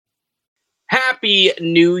Happy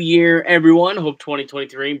New Year, everyone. Hope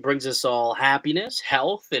 2023 brings us all happiness,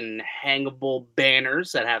 health, and hangable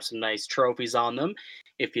banners that have some nice trophies on them,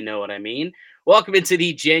 if you know what I mean. Welcome into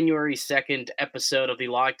the January 2nd episode of the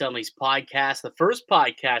Locked On Leafs podcast, the first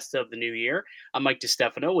podcast of the new year. I'm Mike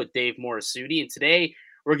DiStefano with Dave Morisuti, and today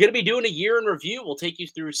we're going to be doing a year in review. We'll take you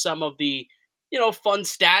through some of the fun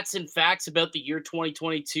stats and facts about the year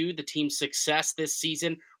 2022, the team's success this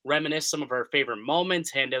season, reminisce some of our favorite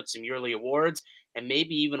moments, hand out some yearly awards, and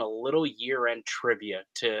maybe even a little year-end trivia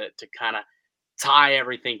to kind of tie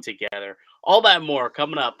everything together. All that more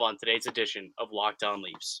coming up on today's edition of Locked On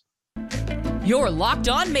Leafs. You're Locked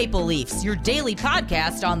On Maple Leafs, your daily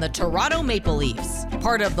podcast on the Toronto Maple Leafs,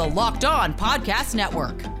 part of the Locked On Podcast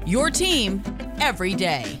Network, your team every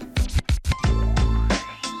day.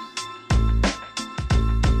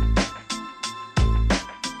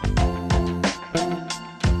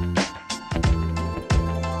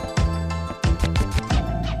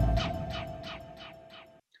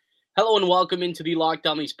 Hello and welcome into the Locked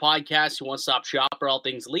On Leafs podcast, your one-stop shop for all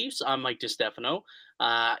things Leafs. I'm Mike DiStefano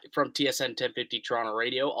from TSN 1050 Toronto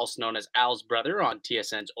Radio, also known as Al's brother on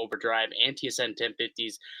TSN's Overdrive and TSN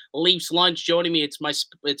 1050's Leafs Lunch. Joining me, it's my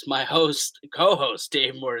co-host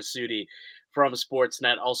Dave Morisuti from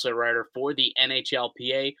Sportsnet, also a writer for the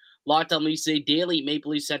NHLPA. Locked On Leafs, a daily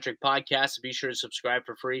Maple Leaf-centric podcast, so be sure to subscribe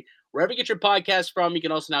for free wherever you get your podcast from. You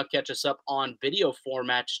can also now catch us up on video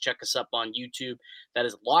format. Just check us up on YouTube. That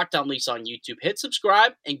is Locked On Leafs on YouTube. Hit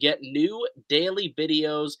subscribe and get new daily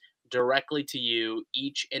videos directly to you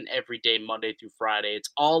each and every day, Monday through Friday.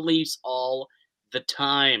 It's all Leafs all the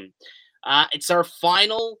time. It's our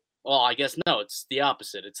final, well, I guess no, it's the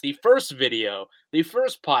opposite. It's the first video, the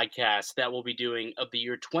first podcast that we'll be doing of the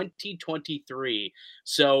year 2023.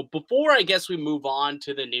 So before I guess we move on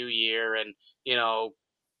to the new year, and,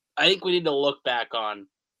 I think we need to look back on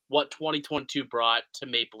what 2022 brought to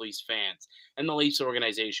Maple Leafs fans and the Leafs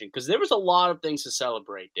organization, because there was a lot of things to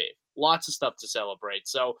celebrate, Dave. Lots of stuff to celebrate.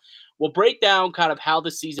 So we'll break down kind of how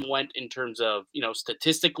the season went in terms of,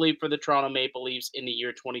 statistically for the Toronto Maple Leafs in the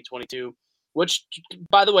year 2022, which,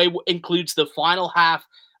 by the way, includes the final half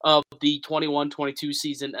of the 21-22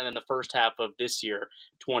 season and then the first half of this year,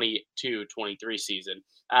 22-23 season.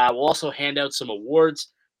 We'll also hand out some awards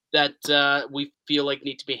that we feel like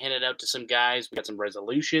need to be handed out to some guys. We got some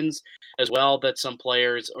resolutions as well that some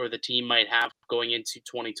players or the team might have going into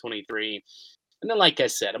 2023. And then, like I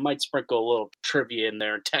said, I might sprinkle a little trivia in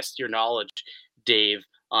there and test your knowledge, Dave,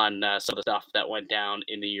 on some of the stuff that went down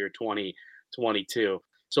in the year 2022.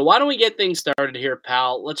 So why don't we get things started here,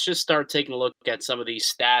 pal? Let's just start taking a look at some of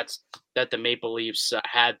these stats that the Maple Leafs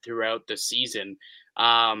had throughout the season.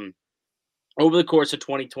 Over the course of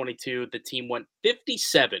 2022, the team went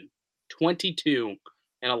 57, 22,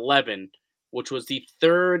 and 11, which was the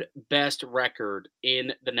third best record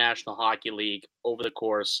in the National Hockey League over the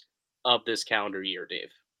course of this calendar year, Dave.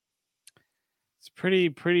 It's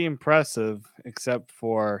pretty impressive, except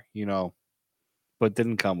for, what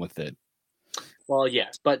didn't come with it. Well,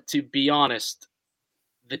 yes, but to be honest,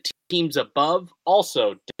 the teams above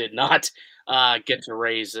also did not get to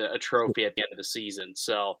raise a trophy at the end of the season.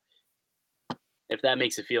 So if that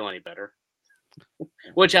makes it feel any better,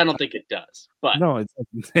 which I don't think it does. But no, it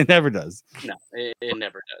never does. No, it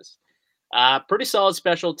never does. Pretty solid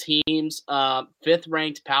special teams. Fifth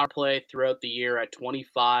ranked power play throughout the year at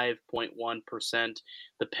 25.1%.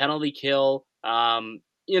 The penalty kill,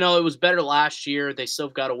 it was better last year. They still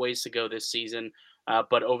got a ways to go this season.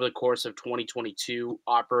 But over the course of 2022,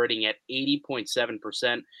 operating at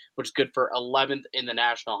 80.7%, which is good for 11th in the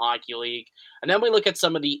National Hockey League. And then we look at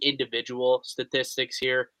some of the individual statistics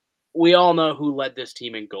here. We all know who led this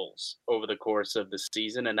team in goals over the course of the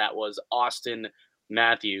season, and that was Auston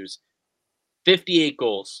Matthews. 58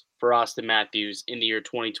 goals for Auston Matthews in the year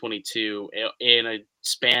 2022 in a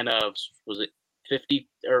span of, was it 50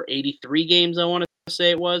 or 83 games, I want to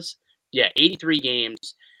say it was? Yeah, 83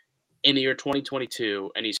 games in the year 2022,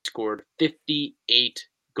 and he scored 58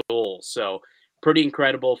 goals. So pretty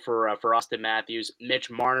incredible for Auston Matthews. Mitch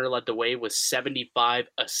Marner led the way with 75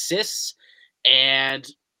 assists, and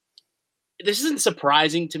this isn't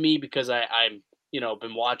surprising to me because I'm I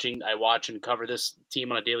watch and cover this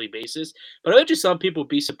team on a daily basis. But I bet you some people would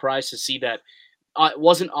be surprised to see that it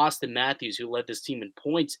wasn't Auston Matthews who led this team in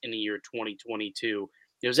points in the year 2022.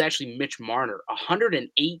 It was actually Mitch Marner,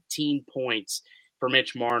 118 points for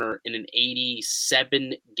Mitch Marner in an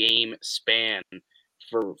 87-game span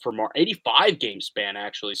for 85-game span,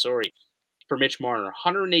 actually, sorry, for Mitch Marner.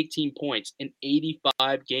 118 points in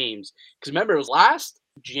 85 games. Because remember, it was last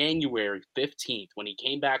January 15th when he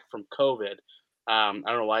came back from COVID I don't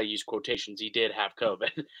know why I use quotations. He did have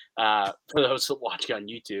COVID for those watching on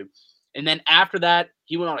YouTube. And then after that,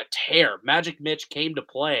 he went on a tear. Magic Mitch came to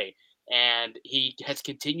play, and he has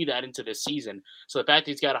continued that into this season. So the fact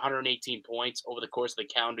that he's got 118 points over the course of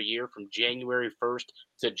the calendar year from January 1st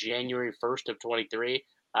to January 1st of 23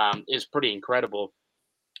 is pretty incredible.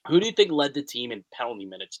 Who do you think led the team in penalty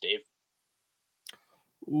minutes, Dave?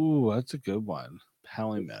 Ooh, that's a good one.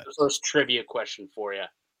 Penalty minutes. First trivia question for you.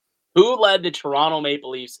 Who led the Toronto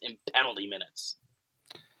Maple Leafs in penalty minutes?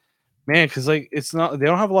 Man, because like it's not they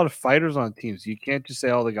don't have a lot of fighters on teams. You can't just say,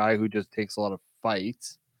 "Oh, the guy who just takes a lot of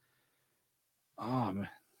fights." Oh man,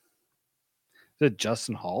 is it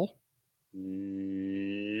Justin Hall?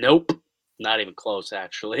 Nope, not even close.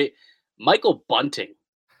 Actually, Michael Bunting.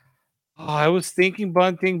 Oh, I was thinking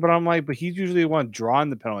Bunting, but I'm like, but he's usually the one drawing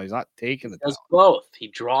the penalties, not taking the Does penalty. both. He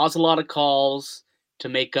draws a lot of calls to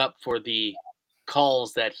make up for the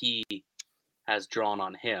calls that he has drawn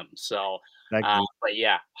on him. So, but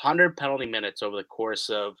yeah, 100 penalty minutes over the course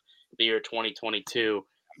of the year 2022.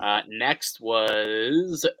 Next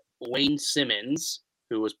was Wayne Simmons,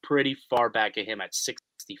 who was pretty far back at him at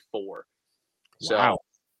 64. So Wow.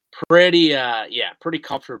 pretty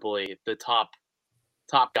comfortably the top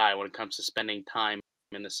guy when it comes to spending time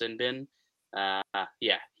in the sin bin.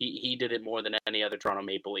 He did it more than any other Toronto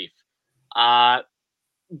Maple Leaf.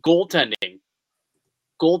 Goaltending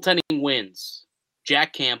wins.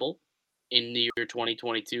 Jack Campbell in the year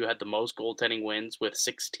 2022 had the most goaltending wins with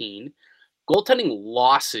 16. Goaltending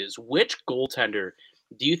losses. Which goaltender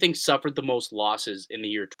do you think suffered the most losses in the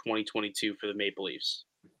year 2022 for the Maple Leafs?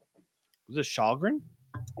 Was it Shalgren?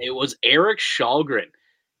 It was Erik Källgren.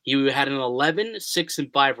 He had an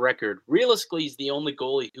 11-6-5 record. Realistically, he's the only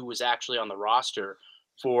goalie who was actually on the roster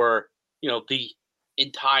for, the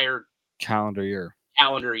entire calendar year,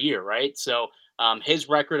 right? So his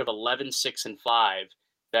record of 11-6-5,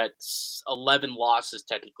 that's 11 losses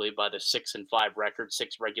technically by the 6-5 record,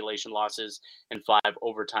 6 regulation losses and 5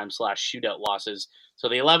 overtime/shootout losses. So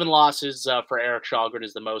the 11 losses for Erik Källgren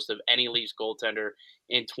is the most of any Leafs goaltender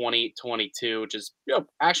in 2022, which is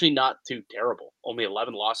actually not too terrible. Only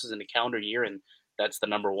 11 losses in a calendar year, and that's the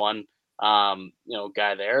number one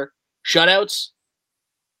guy there. Shutouts,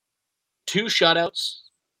 2 shutouts.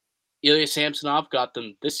 Ilya Samsonov got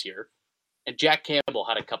them this year, and Jack Campbell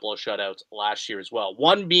had a couple of shutouts last year as well.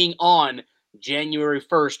 One being on January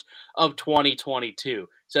 1st of 2022.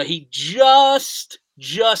 So he just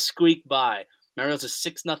squeaked by. Remember, it was a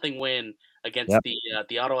 6-0 win against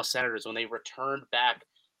the Ottawa Senators when they returned back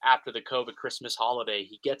after the COVID Christmas holiday.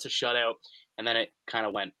 He gets a shutout, and then it kind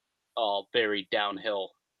of went all very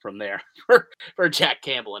downhill from there for Jack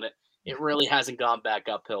Campbell, and it really hasn't gone back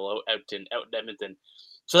uphill out in Edmonton.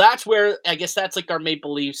 So that's where, I guess that's like our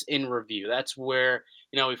Maple Leafs in review. That's where,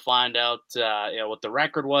 we find out, what the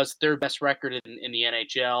record was. Third best record in the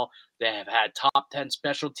NHL. They have had top 10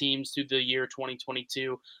 special teams through the year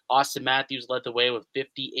 2022. Austin Matthews led the way with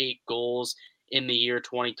 58 goals in the year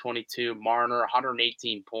 2022. Marner,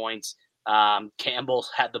 118 points. Campbell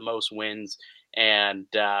had the most wins. And,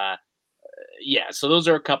 so those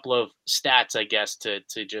are a couple of stats, I guess, to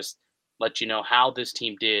just let you know how this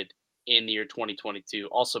team did in the year 2022.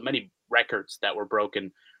 Also, many records that were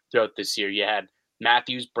broken throughout this year. You had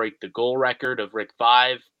Matthews break the goal record of Rick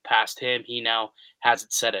Vaive. Past him, he now has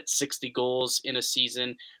it set at 60 goals in a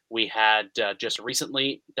season. We had just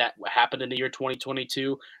recently that happened in the year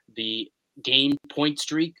 2022, the game point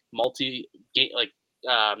streak, Mitch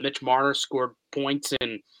Marner scored points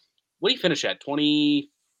in, what did he finish at,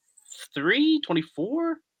 23,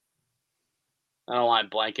 24? I don't know why I'm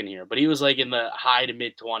blanking here, but he was like in the high to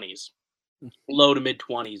mid 20s, low to mid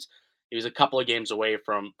 20s. He was a couple of games away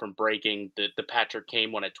from breaking the Patrick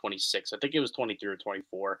Kane one at 26. I think it was 23 or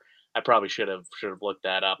 24. I probably should have looked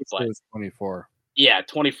that up. But it was 24. Yeah,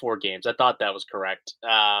 24 games. I thought that was correct.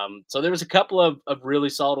 So there was a couple of really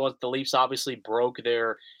solid ones. The Leafs obviously broke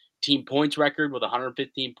their team points record with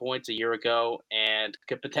 115 points a year ago and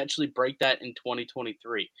could potentially break that in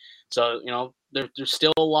 2023. So, there's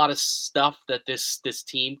still a lot of stuff that this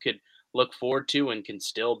team could look forward to and can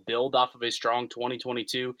still build off of a strong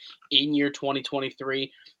 2022 in year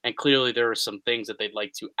 2023. And clearly there are some things that they'd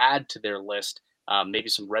like to add to their list, maybe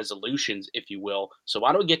some resolutions, if you will. So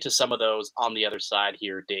why don't we get to some of those on the other side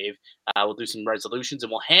here, Dave? We'll do some resolutions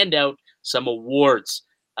and we'll hand out some awards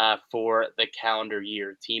for the calendar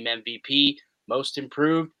year. Team MVP, most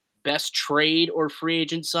improved, best trade or free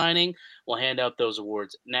agent signing. We'll hand out those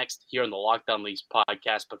awards next here on the Locked On Leafs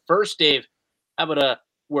podcast. But first, Dave, how about a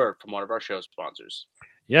word from one of our show sponsors?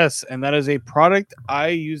 Yes, and that is a product I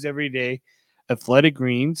use every day, Athletic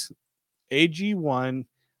Greens, AG1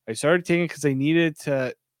 I started taking it because I needed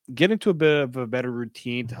to get into a bit of a better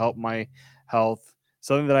routine to help my health.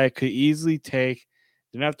 Something that I could easily take.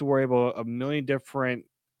 Didn't have to worry about a million different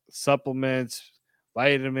supplements,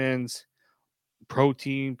 vitamins,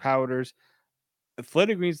 protein powders.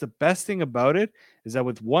 Athletic Greens, the best thing about it is that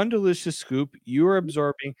with one delicious scoop, you are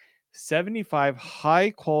absorbing 75 high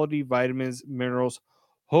quality vitamins, minerals,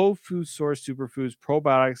 whole food source superfoods,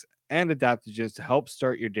 probiotics, and adaptogens to help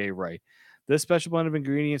start your day right. This special blend of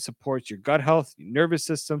ingredients supports your gut health, your nervous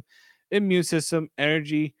system, immune system,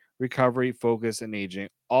 energy, recovery, focus, and aging.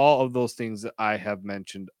 All of those things that I have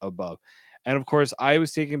mentioned above. And of course, I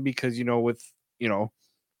was taken because, with,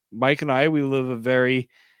 Mike and I, we live a very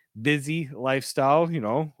busy lifestyle,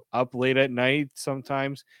 up late at night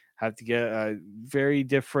sometimes, have to get very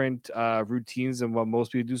different routines than what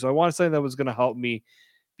most people do. So I wanted something that was going to help me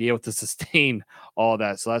be able to sustain all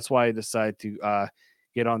that. So that's why I decided to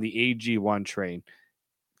get on the AG1 train.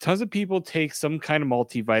 Tons of people take some kind of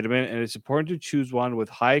multivitamin, and it's important to choose one with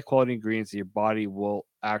high quality ingredients that your body will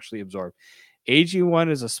actually absorb. AG1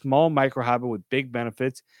 is a small micro habit with big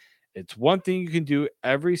benefits. It's one thing you can do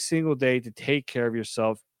every single day to take care of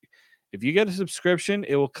yourself. If you get a subscription,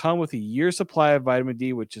 it will come with a year's supply of vitamin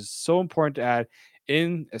D, which is so important to add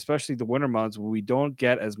in, especially the winter months when we don't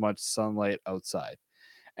get as much sunlight outside.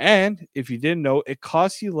 And if you didn't know, it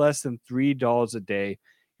costs you less than $3 a day.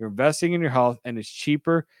 You're investing in your health, and it's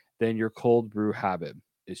cheaper than your cold brew habit.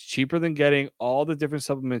 It's cheaper than getting all the different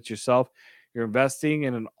supplements yourself. You're investing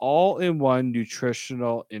in an all-in-one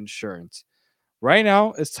nutritional insurance. Right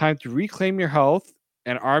now, it's time to reclaim your health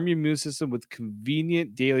and arm your immune system with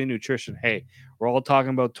convenient daily nutrition. Hey, we're all talking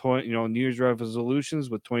about New Year's resolutions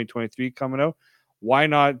with 2023 coming out. Why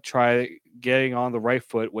not try getting on the right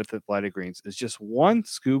foot with Athletic Greens? It's just one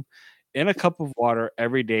scoop in a cup of water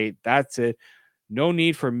every day. That's it. No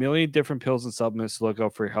need for a million different pills and supplements to look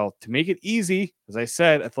out for your health. To make it easy, as I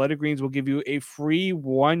said, Athletic Greens will give you a free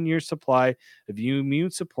 1-year supply of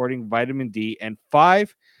immune-supporting vitamin D and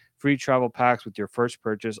 5 free travel packs with your first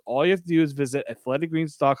purchase. All you have to do is visit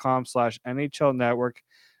athleticgreens.com/NHL network.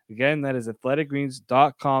 Again, that is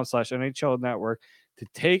athleticgreens.com/NHL network to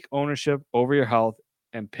take ownership over your health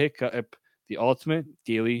and pick up the ultimate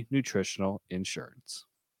daily nutritional insurance.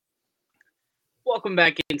 Welcome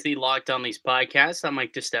back into the Locked On Leafs podcast. I'm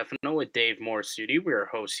Mike DiStefano with Dave Morisuti. We're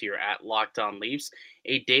hosts here at Locked On Leafs,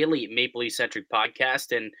 a daily Maple Leaf-centric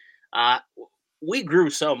podcast. And we grew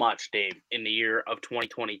so much, Dave, in the year of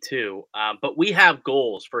 2022, but we have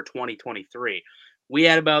goals for 2023. We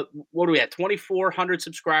had about, 2,400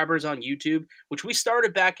 subscribers on YouTube, which we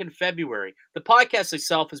started back in February. The podcast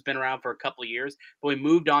itself has been around for a couple of years, but we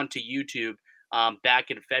moved on to YouTube back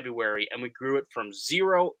in February, and we grew it from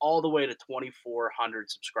 0 all the way to 2,400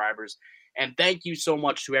 subscribers. And thank you so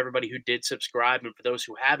much to everybody who did subscribe. And for those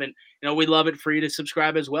who haven't, we'd love it for you to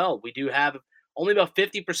subscribe as well. We do have only about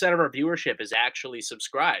 50% of our viewership is actually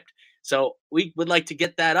subscribed. So we would like to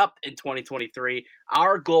get that up in 2023.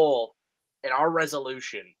 Our goal and our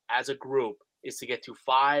resolution as a group is to get to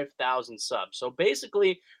 5,000 subs. So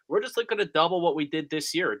basically, we're just looking to double what we did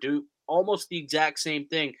this year, do almost the exact same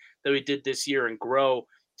thing that we did this year and grow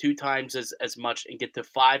 2 times as much and get to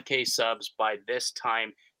 5K subs by this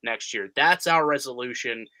time next year. That's our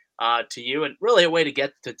resolution to you. And really a way to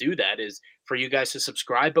get to do that is for you guys to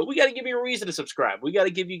subscribe, but we got to give you a reason to subscribe. We got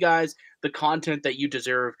to give you guys the content that you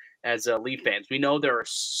deserve as Leaf fans. We know there are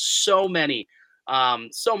so many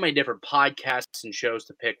different podcasts and shows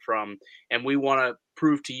to pick from, and we want to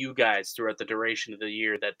prove to you guys throughout the duration of the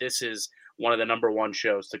year that this is one of the number one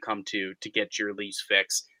shows to come to get your Leafs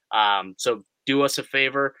fix. So do us a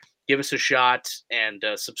favor, give us a shot, and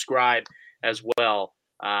subscribe as well.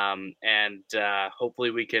 And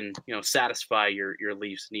hopefully we can, satisfy your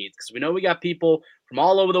Leafs needs, because we know we got people from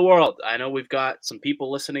all over the world. I know we've got some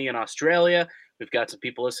people listening in Australia. We've got some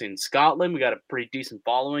people listening in Scotland. We got a pretty decent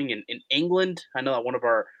following in England. I know that one of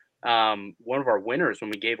our winners when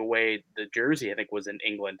we gave away the jersey, I think, was in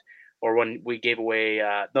England, or when we gave away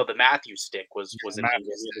the Matthews stick was in England. We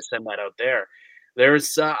had to send that out there.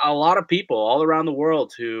 There's a lot of people all around the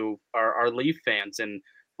world who are Leaf fans and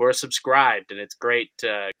who are subscribed, and it's great.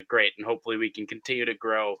 And hopefully we can continue to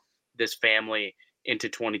grow this family into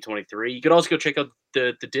 2023. You could also go check out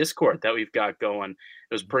the Discord that we've got going.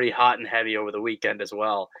 It was pretty hot and heavy over the weekend as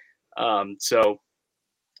well. So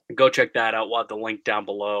go check that out. We'll have the link down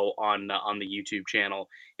below on the YouTube channel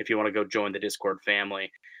if you want to go join the Discord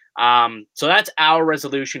family. So that's our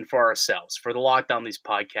resolution for ourselves for the Locked On Leafs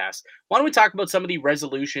podcast. Why don't we talk about some of the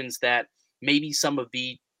resolutions that maybe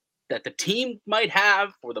that the team might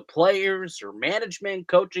have, or the players or management,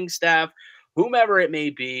 coaching staff, whomever it may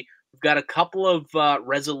be. we've got a couple of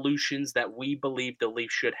resolutions that we believe the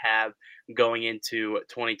Leafs should have going into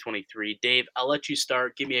 2023. Dave, I'll let you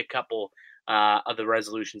start. Give me a couple of the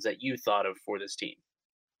resolutions that you thought of for this team.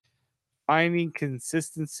 Finding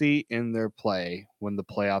consistency in their play when the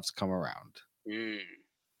playoffs come around.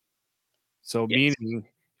 So Yes. meaning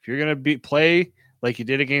if you're going to play like you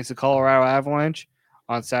did against the Colorado Avalanche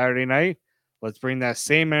on Saturday night, let's bring that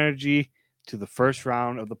same energy to the first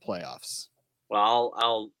round of the playoffs. Well,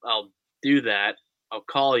 I'll do that. I'll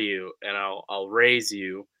call you and I'll raise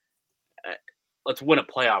you. Let's win a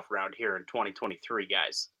playoff round here in 2023,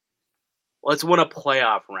 guys. Let's win a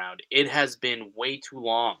playoff round. It has been way too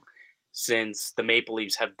long since the Maple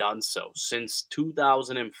Leafs have done so, since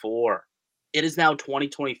 2004. It is now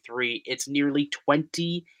 2023. It's nearly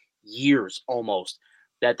 20 years almost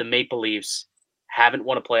that the Maple Leafs haven't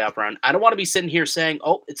won a playoff round. I don't want to be sitting here saying,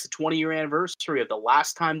 oh, it's the 20-year anniversary of the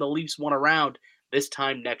last time the Leafs won a round this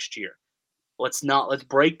time next year. Let's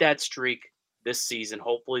break that streak this season.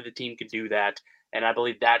 Hopefully the team can do that. And I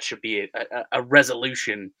believe that should be a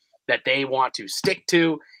resolution that they want to stick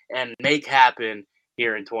to and make happen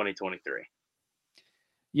here in 2023.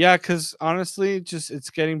 Yeah, because honestly, it's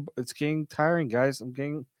getting tiring, guys.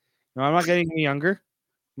 I'm not getting any younger.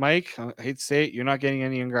 Mike, I hate to say it, you're not getting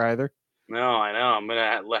any younger either. No, I know. I'm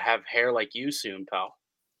gonna have hair like you soon, pal.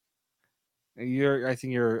 I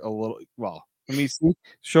think you're a little. Well, let me see.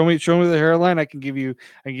 Show me the hairline. I can give you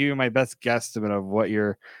my best guesstimate of what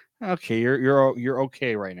you're. Okay, you're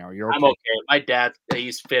okay right now. You're okay. I'm okay. My dad,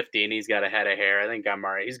 he's 50 and he's got a head of hair. I think I'm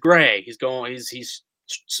all right. He's gray. He's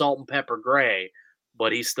salt and pepper gray,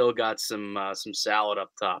 but he's still got some salad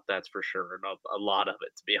up top. That's for sure, and a lot of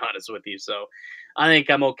it, to be honest with you. So, I think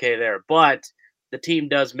I'm okay there. But the team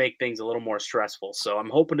does make things a little more stressful. So I'm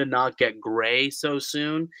hoping to not get gray so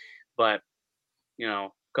soon. But a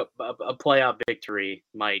playoff victory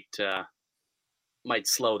might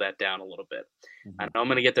slow that down a little bit. I know I'm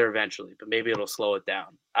going to get there eventually, but maybe it'll slow it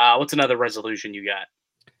down. What's another resolution you got?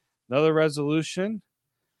 Another resolution,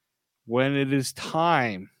 when it is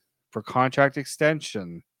time for contract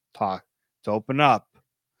extension talk to open up,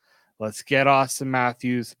 let's get Austin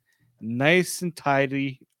Matthews nice and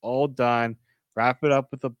tidy, all done. Wrap it up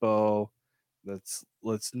with a bow.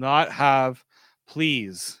 Let's not have,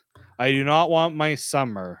 please. I do not want my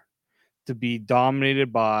summer to be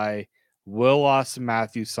dominated by will Austin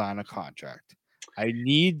Matthews sign a contract. I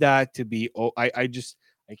need that to be. I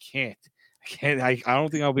can't. I don't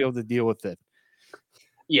think I'll be able to deal with it.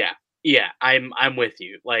 Yeah. I'm with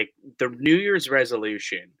you. Like the New Year's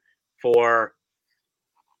resolution for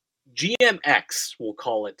GMX, we'll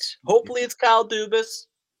call it. Hopefully it's Kyle Dubas,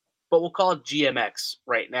 but we'll call it GMX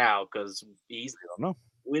right now because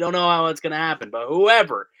we don't know how it's going to happen. But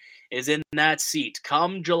whoever is in that seat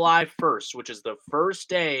come July 1st, which is the first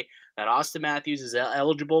day that Austin Matthews is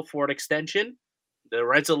eligible for an extension, the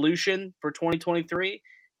resolution for 2023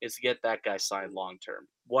 is to get that guy signed long term.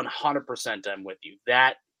 100% I'm with you.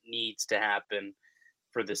 That needs to happen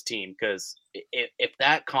for this team because if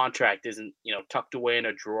that contract isn't tucked away in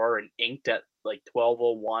a drawer and inked at like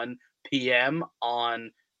 12:01 p.m.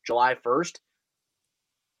 on July 1st,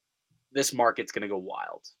 this market's going to go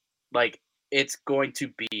wild. Like it's going to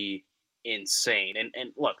be insane.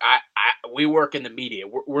 And look, we work in the media.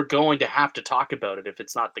 We're going to have to talk about it if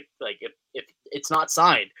it's not if it's not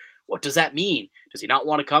signed. What does that mean? Does he not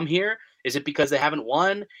want to come here? Is it because they haven't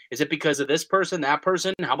won? Is it because of this person, that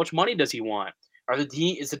person? How much money does he want?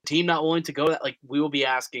 Is the team not willing to go that? Like we will be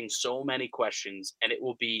asking so many questions, and it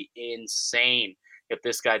will be insane if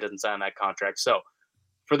this guy doesn't sign that contract. So,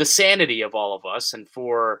 for the sanity of all of us, and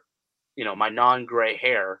for my non-gray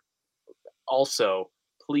hair, also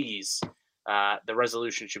please, the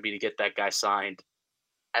resolution should be to get that guy signed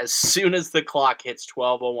as soon as the clock hits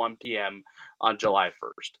 12:01 p.m. on July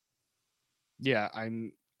 1st. Yeah,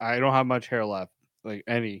 I don't have much hair left, like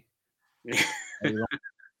any.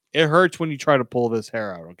 It hurts when you try to pull this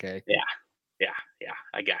hair out, okay? Yeah.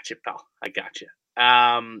 I got you, pal. I got you.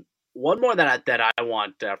 One more that I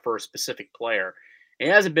want for a specific player. He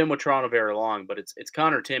hasn't been with Toronto very long, but it's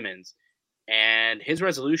Connor Timmins, and his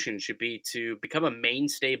resolution should be to become a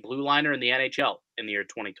mainstay blue liner in the NHL in the year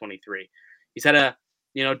 2023. He's had a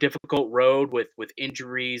difficult road with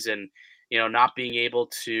injuries and not being able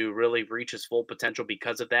to really reach his full potential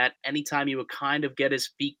because of that. Anytime he would kind of get his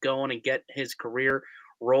feet going and get his career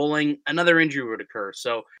rolling, another injury would occur.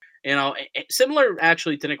 So, similar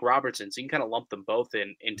actually to Nick Robertson. So you can kind of lump them both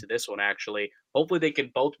into this one, actually. Hopefully they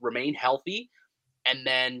can both remain healthy and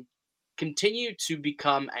then continue to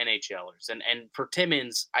become NHLers. And for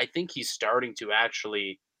Timmins, I think he's starting to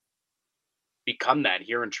actually become that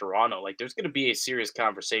here in Toronto. Like, there's going to be a serious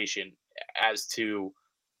conversation as to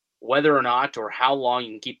whether or not or how long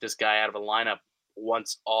you can keep this guy out of a lineup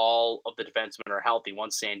once all of the defensemen are healthy,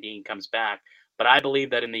 once Sandin comes back. But I believe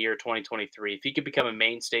that in the year 2023, if he could become a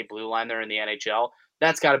mainstay blue line there in the NHL,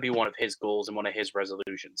 that's got to be one of his goals and one of his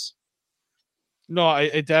resolutions. No,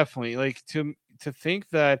 I definitely like to think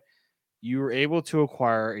that you were able to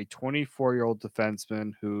acquire a 24-year-old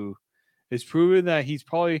defenseman who has proven that he's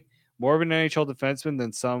probably more of an NHL defenseman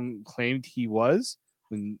than some claimed he was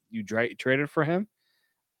when you traded for him.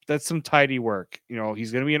 That's some tidy work. You know,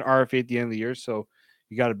 he's going to be an RFA at the end of the year, so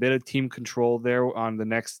you got a bit of team control there on the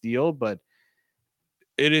next deal, but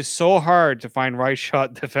it is so hard to find right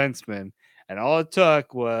shot defensemen, and all it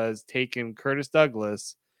took was taking Curtis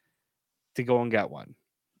Douglas to go and get one.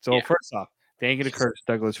 So first off, thank you to Curtis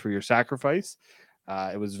Douglas for your sacrifice.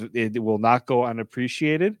 It will not go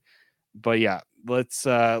unappreciated. But yeah, let's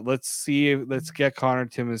get Connor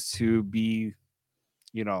Timmins to be,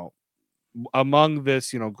 you know, among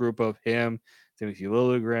this, you know, group of him, Timothy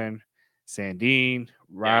Liljegren, Sandin,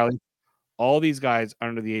 Riley, all these guys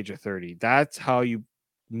under the age of 30. That's how you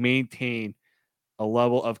maintain a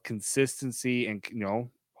level of consistency and, you know,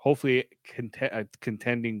 hopefully a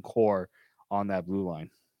contending core on that blue line.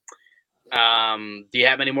 Do you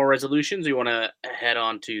have any more resolutions, or you want to head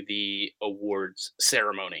on to the awards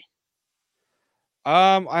ceremony?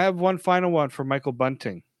 I have one final one for Michael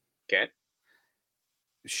Bunting. Okay.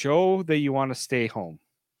 Show that you want to stay home.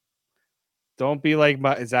 Don't be like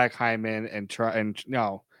Zach Hyman and try and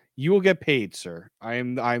no. You will get paid, sir.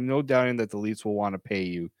 I'm no doubting that the Leafs will want to pay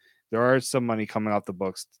you. There are some money coming off the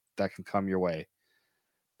books that can come your way,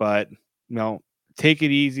 but you know, take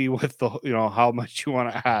it easy with the, you know, how much you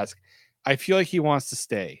want to ask. I feel like he wants to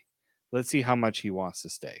stay. Let's see how much he wants to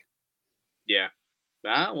stay. Yeah,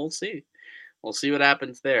 we'll see. We'll see what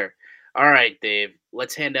happens there. All right, Dave.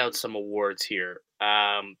 Let's hand out some awards here.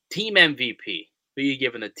 Team MVP. Who are you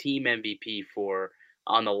giving the team MVP for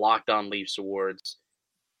on the Locked On Leafs Awards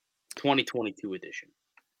 2022 edition?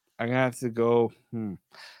 I'm gonna have to go.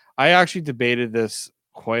 I actually debated this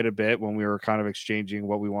quite a bit when we were kind of exchanging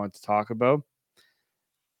what we wanted to talk about.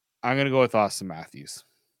 I'm gonna go with Austin Matthews.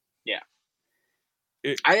 Yeah,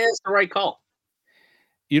 I think that's the right call.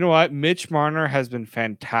 You know what? Mitch Marner has been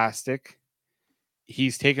fantastic.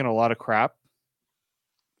 He's taken a lot of crap,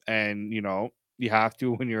 and you know you have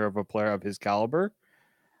to when you're a player of his caliber.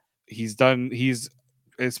 He's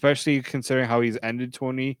especially considering how he's ended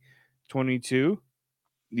 2022.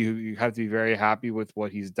 You have to be very happy with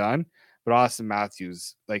what he's done. But Austin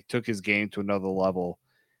Matthews like took his game to another level,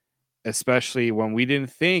 especially when we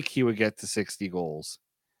didn't think he would get to 60 goals,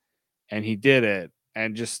 and he did it.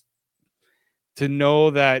 And just to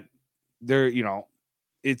know that there, you know,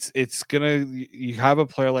 it's gonna, you have a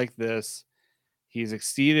player like this. He's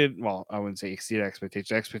exceeded, well, I wouldn't say exceeded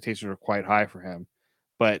expectations. Expectations are quite high for him,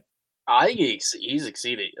 but I think he's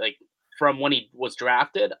exceeded, like, from when he was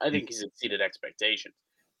drafted. I think he's exceeded expectations.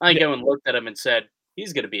 I think everyone looked at him and said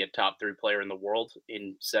he's going to be a top 3 player in the world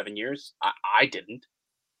in 7 years. I didn't.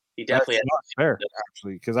 He definitely that's not fair,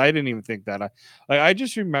 actually, because I didn't even think that. I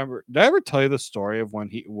just remember. Did I ever tell you the story of when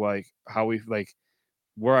he how we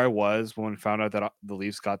where I was when we found out that the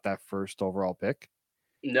Leafs got that first overall pick?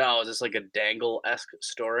 No, is this like a Dangle-esque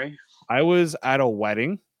story? I was at a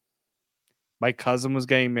wedding. My cousin was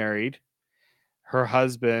getting married. Her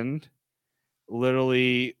husband,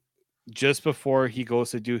 literally just before he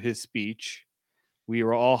goes to do his speech, we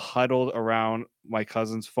were all huddled around my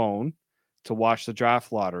cousin's phone to watch the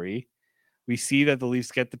draft lottery. We see that the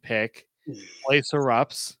Leafs get the pick. Place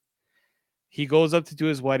erupts. He goes up to do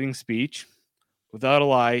his wedding speech. Without a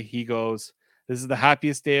lie, he goes, "This is the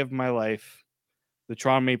happiest day of my life. The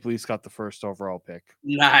Toronto Maple Leafs got the first overall pick."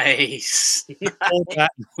 Nice. That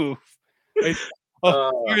move.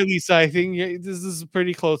 Lisa, I think this is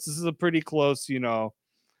pretty close. This is a pretty close, you know.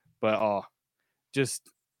 But just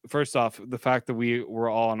first off, the fact that we were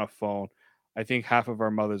all on a phone. I think half of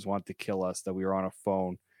our mothers want to kill us that we were on a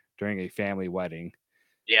phone during a family wedding.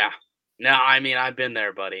 Yeah. No, I mean, I've been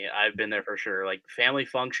there, buddy. I've been there for sure. Like family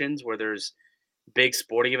functions where there's big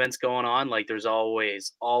sporting events going on. Like there's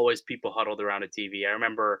always people huddled around a TV. I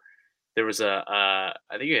remember there was I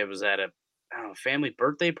think it was at a family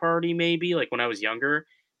birthday party, maybe like when I was younger,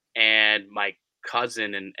 and my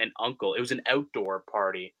cousin and uncle, it was an outdoor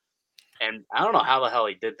party. And I don't know how the hell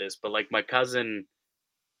he did this, but like my cousin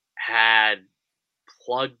had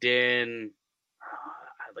plugged in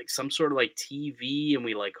like some sort of like TV, and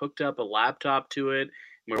we like hooked up a laptop to it, and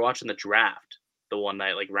we were watching the draft the one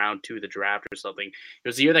night, like round 2 of the draft or something. It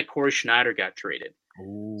was the year that Corey Schneider got traded.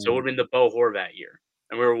 Ooh. So it would have been the Bo Horvat year.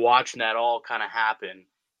 and we were watching that all kind of happen.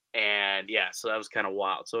 And yeah, so that was kind of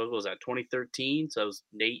wild. So what was that, 2013? So it was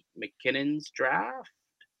Nate McKinnon's draft.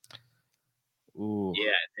 Ooh,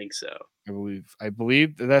 Yeah, I think so. I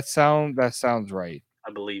believe that sounds right.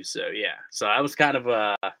 I believe so. Yeah. So that was kind of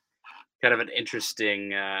an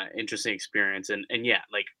interesting experience. And yeah,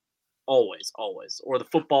 like always. Or the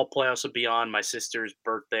football playoffs would be on my sister's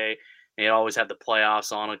birthday. And you'd always have the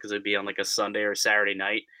playoffs on it because it'd be on like a Sunday or Saturday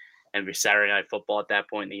night. And it'd be Saturday night football at that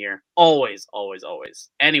point in the year. Always.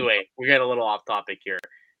 Anyway, we're getting a little off topic here.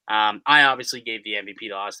 I obviously gave the MVP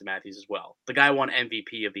to Austin Matthews as well. The guy won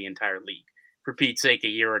MVP of the entire league. For Pete's sake, a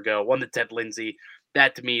year ago, won the Ted Lindsay.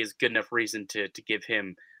 That to me is good enough reason to give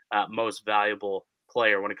him most valuable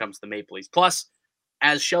player when it comes to the Maple Leafs. Plus,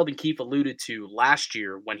 as Sheldon Keefe alluded to last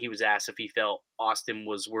year when he was asked if he felt Austin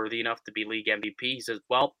was worthy enough to be league MVP, he says,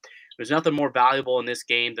 well, there's nothing more valuable in this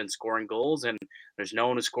game than scoring goals, and there's no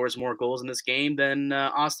one who scores more goals in this game than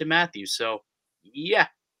Austin Matthews. So, yeah,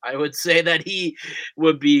 I would say that he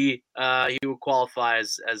would qualify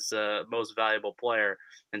as most valuable player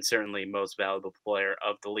and certainly most valuable player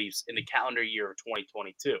of the Leafs in the calendar year of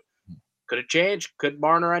 2022. Could it change? Could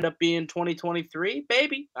Marner end up being 2023?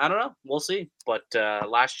 Maybe. I don't know. We'll see. But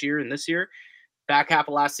last year and this year, back half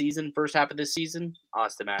of last season, first half of this season,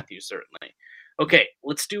 Austin Matthews certainly. Okay,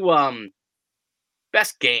 let's do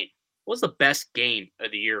best game. What was the best game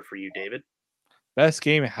of the year for you, David? Best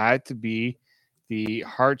game had to be the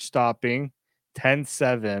heart-stopping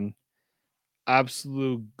 10-7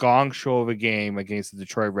 absolute gong show of a game against the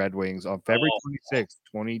Detroit Red Wings on February 26th,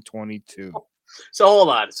 2022. So hold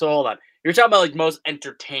on. You're talking about like most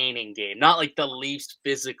entertaining game, not like the Leafs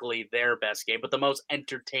physically their best game, but the most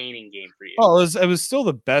entertaining game for you. Oh, it was still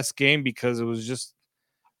the best game because it was just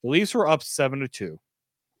the Leafs were up 7-2.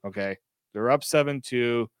 Okay, they're up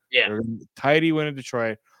 7-2. Yeah, they're tidy win in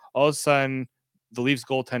Detroit. All of a sudden, the Leafs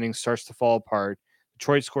goaltending starts to fall apart.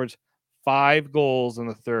 Detroit scores 5 goals in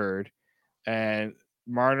the third, and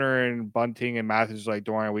Marner and Bunting and Matthews are like,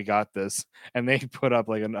 "Don't worry, we got this." And they put up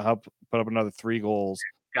another 3 goals.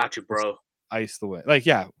 Got you, bro. Ice the win. Like,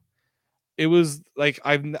 yeah, it was like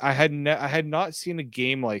I had not seen a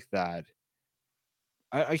game like that.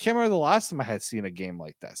 I can't remember the last time I had seen a game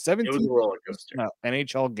like that. 17. It was a roller coaster.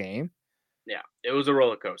 NHL game. Yeah, it was a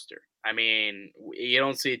roller coaster. I mean, you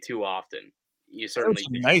don't see it too often. You certainly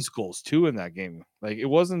do. Nice goals too in that game. Like, it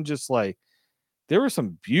wasn't just like there were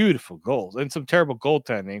some beautiful goals and some terrible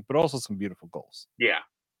goaltending, but also some beautiful goals. Yeah.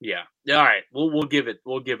 All right, we'll give it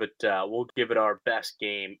our best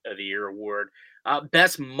game of the year award.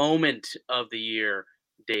 Best moment of the year,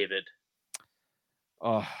 David.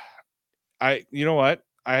 You know what?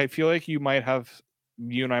 I feel like you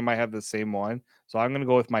and I might have the same one, so I'm gonna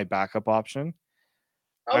go with my backup option.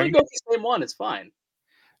 I'm gonna go with the same one. It's fine.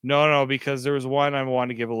 No, because there was one I want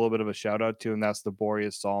to give a little bit of a shout out to, and that's the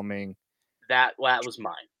Borje Salming. That was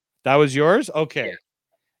mine. That was yours? Okay. Yeah.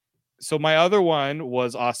 So my other one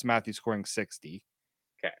was Austin Matthews scoring 60.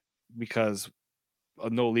 Okay. Because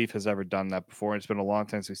no Leaf has ever done that before. And it's been a long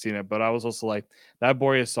time since we've seen it. But I was also like, that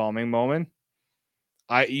Borje Salming moment,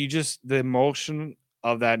 the emotion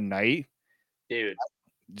of that night, dude,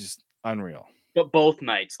 just unreal. But both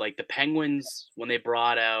nights, like the Penguins, when they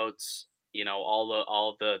brought out,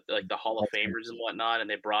 all the like the Hall of Famers and whatnot, and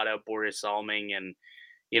they brought out Borje Salming, and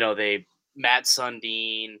they Matt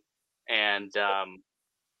Sundin and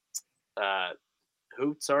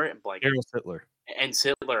who? Sorry, I'm blanking. Daryl Sittler. And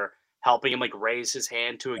Sittler helping him like raise his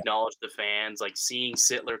hand to acknowledge the fans, like seeing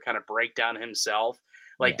Sittler kind of break down himself,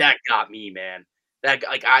 like that got me, man. That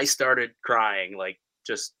like I started crying, like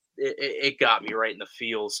just it got me right in the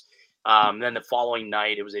feels. Then the following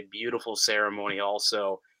night, it was a beautiful ceremony.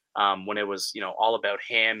 Also, when it was all about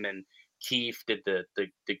him, and Keefe did the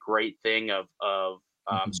great thing of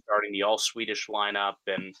starting the all Swedish lineup,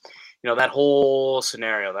 and that whole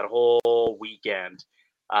scenario, that whole weekend,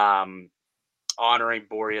 honoring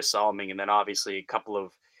Borje Salming, and then obviously a couple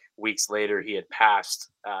of weeks later he had passed.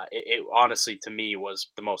 It honestly, to me, was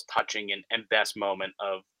the most touching and best moment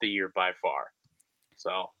of the year by far.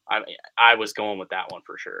 So I was going with that one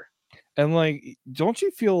for sure. And like, don't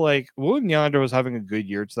you feel like William Nylander was having a good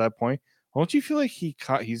year to that point? Don't you feel like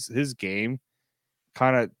his game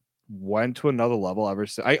kind of went to another level ever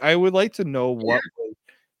since? I would like to know what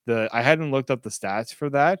I hadn't looked up the stats for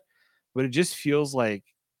that, but it just feels like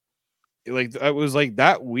it was like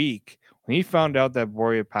that week when he found out that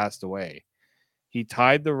Borje passed away. He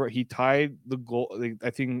tied the goal, I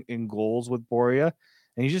think, in goals with Borje,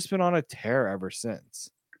 and he's just been on a tear ever since.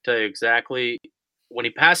 I'll tell you exactly when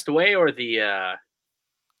he passed away, or the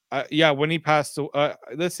when he passed.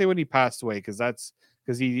 Let's say when he passed away, because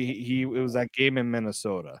because it was that game in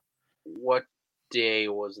Minnesota. What day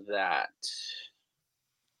was that?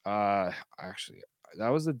 Actually, that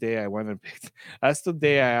was the day I went and picked. That's the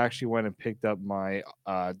day I actually went and picked up my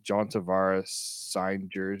John Tavares signed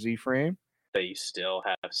jersey frame that you still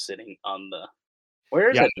have sitting on the. Where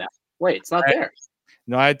is it now? Wait, it's not there.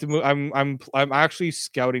 No, I had to move. I'm actually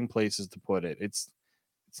scouting places to put it. It's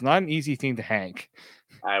not an easy thing to hang.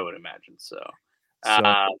 I would imagine so.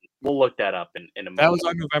 So we'll look that up in a moment. That was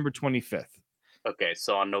on November 25th. Okay,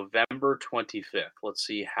 so on November 25th, let's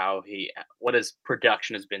see what his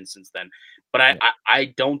production has been since then. But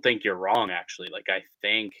I don't think you're wrong, actually. Like, I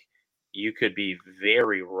think you could be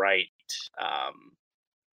very right.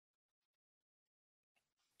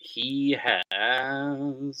 He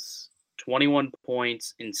has 21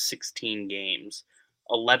 points in 16 games,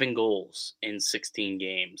 11 goals in 16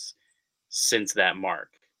 games since that mark.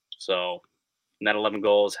 So, that 11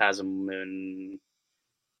 goals has him in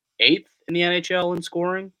 8th in the NHL in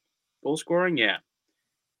goal scoring. Yeah.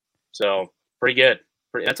 So pretty good.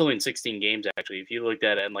 That's only in 16 games, actually. If you looked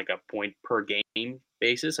at it in like a point per game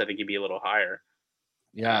basis, I think he'd be a little higher.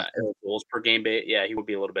 Yeah. Goals per game. Yeah, he would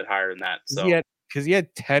be a little bit higher than that. So because he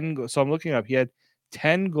had 10. So I'm looking up. He had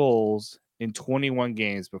 10 goals in 21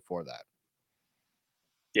 games before that.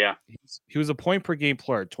 Yeah. He was a point per game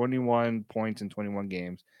player. 21 points in 21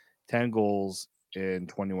 games, 10 goals in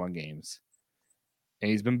 21 games.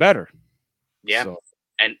 And he's been better. Yeah. So.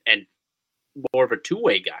 And more of a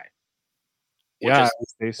two-way guy. Yeah,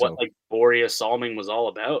 what like Borje Salming was all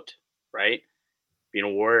about, right? Being a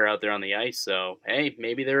warrior out there on the ice. So, hey,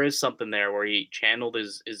 maybe there is something there where he channeled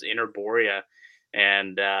his inner Borje,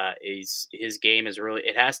 and his game is really,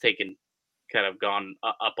 it has taken kind of gone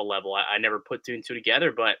up a level. I never put two and two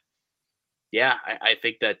together, but yeah, I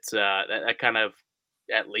think that kind of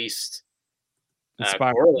at least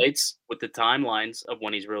correlates with the timelines of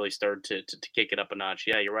when he's really started to kick it up a notch.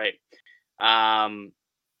 Yeah, you're right.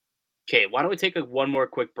 Okay, why don't we take one more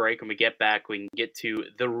quick break? When we get back, we can get to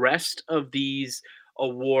the rest of these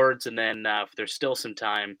awards, and then if there's still some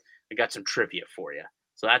time, I got some trivia for you.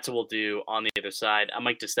 So that's what we'll do on the other side. I'm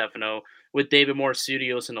Mike DiStefano with David Morris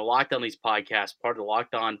Studios and the Locked On Leafs podcast, part of the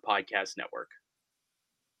Locked On Podcast Network.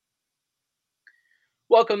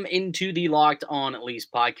 Welcome into the Locked On Leafs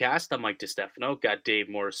podcast. I'm Mike DiStefano. Got Dave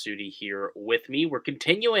Morisuti here with me. We're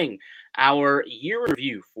continuing our year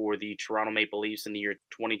review for the Toronto Maple Leafs in the year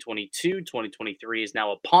 2022. 2023 is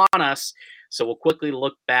now upon us, so we'll quickly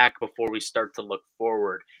look back before we start to look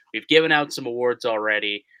forward. We've given out some awards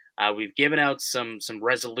already. We've given out some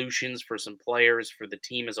resolutions for some players, for the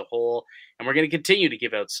team as a whole, and we're going to continue to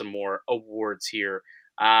give out some more awards here.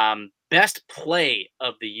 Best play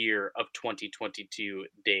of the year of 2022,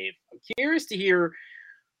 Dave. I'm curious to hear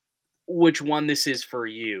which one this is for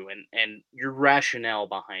you and your rationale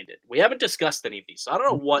behind it. We haven't discussed any of these, so I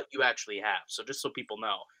don't know what you actually have. So just so people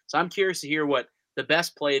know. So I'm curious to hear what the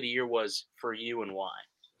best play of the year was for you and why.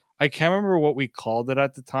 I can't remember what we called it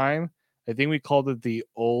at the time. I think we called it the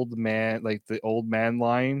old man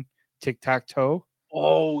line tic-tac-toe.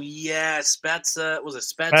 Oh, yeah. Spezza. Was it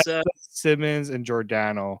Spezza? Simmons and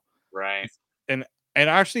Giordano. Right. And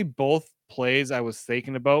actually both plays I was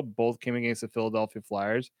thinking about, both came against the Philadelphia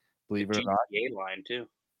Flyers, believe it or not. GTA line, too.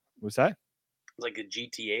 What's that? Like a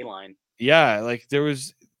GTA line. Yeah, like there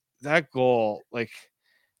was that goal. Like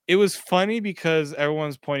it was funny because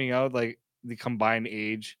everyone's pointing out like the combined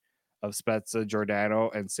age of Spezza, Giordano,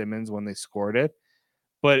 and Simmons when they scored it.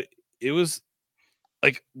 But it was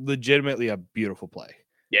like legitimately a beautiful play.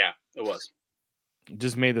 Yeah, it was. It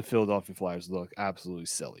just made the Philadelphia Flyers look absolutely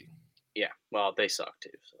silly. Yeah, well, they suck too.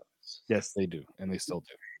 So. Yes, they do, and they still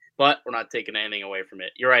do. But we're not taking anything away from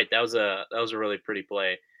it. You're right. That was a really pretty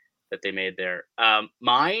play that they made there.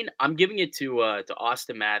 Mine, I'm giving it to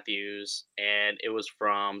Auston Matthews, and it was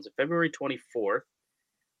from February 24th,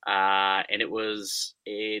 and it was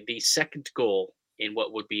the second goal in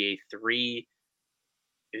what would be a 3-1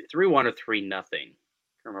 or 3-0.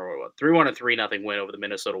 I don't remember what it was. 3-1 or 3-0 win over the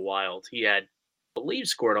Minnesota Wild. He had, I believe,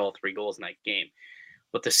 scored all 3 goals in that game.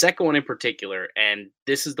 But the second one in particular, and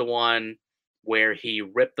this is the one where he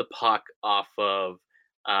ripped the puck off of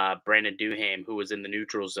Brandon Duhaime, who was in the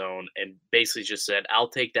neutral zone, and basically just said, "I'll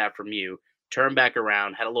take that from you." Turned back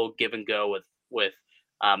around, had a little give and go with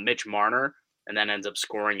Mitch Marner, and then ends up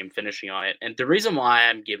scoring and finishing on it. And the reason why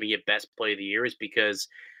I'm giving it best play of the year is because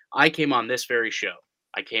I came on this very show.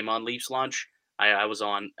 I came on Leafs Lunch. I was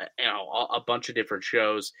on a bunch of different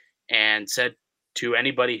shows and said to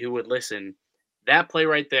anybody who would listen, that play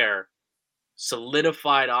right there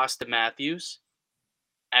solidified Auston Matthews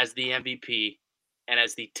as the MVP and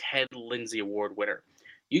as the Ted Lindsay Award winner.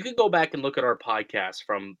 You could go back and look at our podcast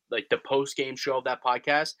from like the post game show of that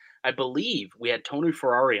podcast. I believe we had Tony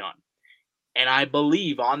Ferrari on, and I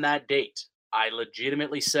believe on that date, I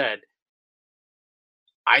legitimately said,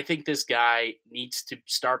 I think this guy needs to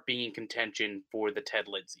start being in contention for the Ted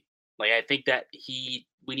Lindsay. Like I think that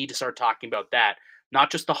we need to start talking about that,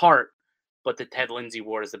 not just the Hart, but the Ted Lindsay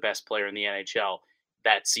Award as the best player in the NHL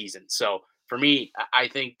that season. So for me, I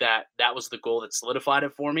think that that was the goal that solidified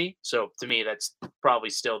it for me. So to me, that's probably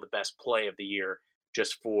still the best play of the year,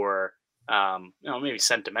 just for maybe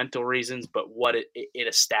sentimental reasons, but what it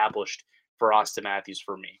established for Austin Matthews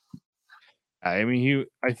for me. I mean,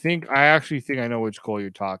 I actually think I know which goal you're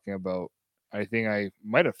talking about. I think I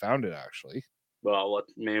might have found it actually. Well,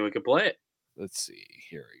 maybe we could play it. Let's see.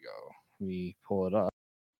 Here we go. We pull it up.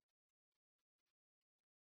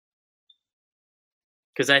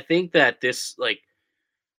 Because I think that this, like,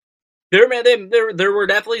 there were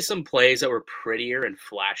definitely some plays that were prettier and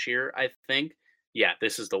flashier, I think. Yeah,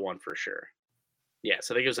 this is the one for sure. Yeah,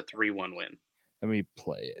 so I think it was a 3-1 win. Let me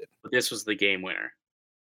play it. But this was the game winner.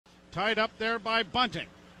 Tied up there by Bunting.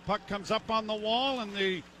 Puck comes up on the wall, and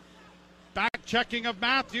the back checking of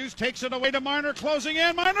Matthews takes it away to Marner, closing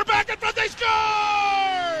in. Marner back in front, they score!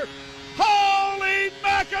 Holy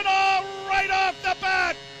Mackinac, right off the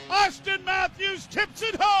bat! Austin Matthews tips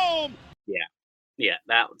it home! Yeah,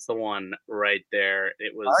 that was the one right there.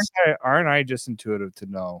 It was aren't I just intuitive to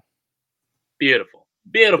know? Beautiful.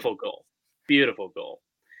 Beautiful goal. Beautiful goal.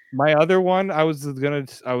 My other one I was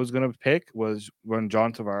gonna pick was when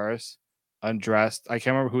John Tavares undressed. I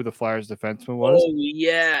can't remember who the Flyers defenseman was. Oh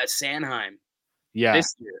yeah, Sanheim. Yeah,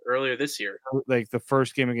 earlier this year. Like the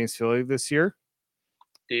first game against Philly this year.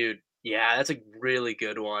 Dude, yeah, that's a really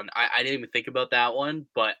good one. I didn't even think about that one,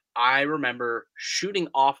 but I remember shooting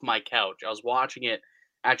off my couch. I was watching it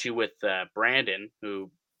actually with Brandon,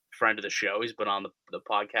 who friend of the show. He's been on the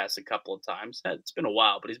podcast a couple of times. It's been a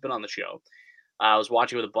while, but he's been on the show. I was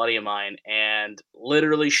watching with a buddy of mine and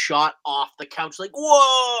literally shot off the couch like,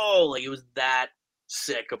 whoa! Like it was that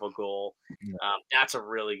sick of a goal. Yeah. That's a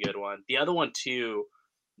really good one. The other one, too,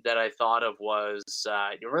 that I thought of was,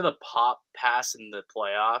 you remember the pop pass in the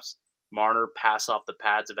playoffs? Marner pass off the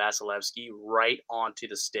pads of Vasilevsky right onto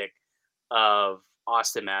the stick of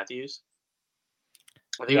Austin Matthews.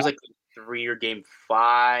 I think it was like 3 or game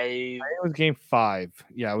 5. It was game 5.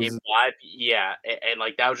 Yeah, it was game 5. Yeah, and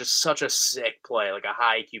like that was just such a sick play, like a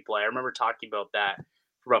high IQ play. I remember talking about that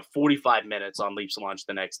for about 45 minutes on Leafs Lunch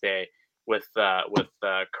the next day with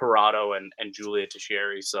Corrado and Julia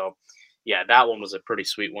Teixeira. So yeah, that one was a pretty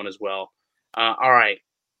sweet one as well. All right.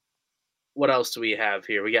 What else do we have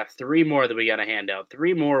here? We got 3 more that we got to hand out.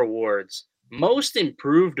 3 more awards. Most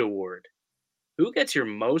Improved Award. Who gets your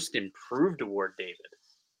Most Improved Award, David?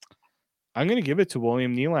 I'm going to give it to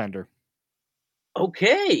William Nylander.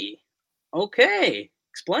 Okay.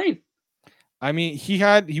 Explain. I mean,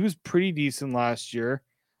 he was pretty decent last year.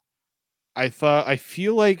 I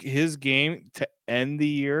feel like his game to end the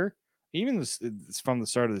year, even from the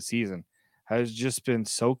start of the season, has just been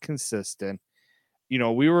so consistent. You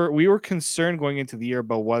know, we were concerned going into the year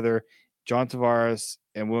about whether John Tavares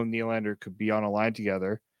and William Nylander could be on a line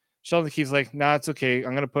together. Sheldon Keefe's like, nah, it's okay.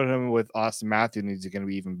 I'm going to put him with Austin Matthews, and he's going to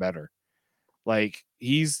be even better. Like,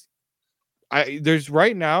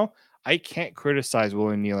 right now, I can't criticize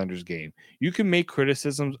William Nylander's game. You can make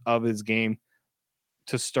criticisms of his game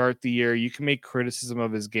to start the year. You can make criticism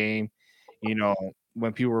of his game, you know,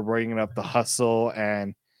 when people were bringing up the hustle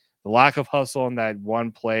and the lack of hustle on that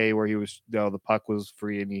one play where he was, the puck was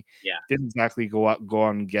free and he didn't exactly go out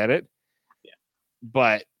and get it. Yeah.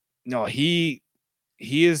 But no, he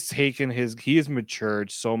has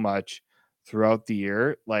matured so much throughout the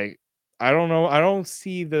year. Like, I don't know. I don't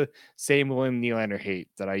see the same William Nylander hate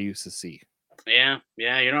that I used to see. Yeah,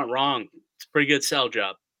 you're not wrong. It's a pretty good sell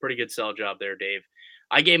job. Pretty good sell job there, Dave.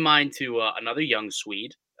 I gave mine to another young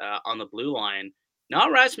Swede on the blue line.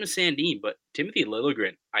 Not Rasmus Sandin, but Timothy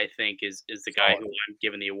Liljegren, I think, is the guy who I'm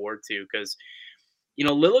giving the award to. Because, you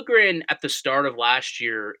know, Liljegren at the start of last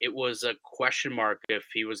year, it was a question mark if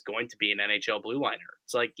he was going to be an NHL blue liner.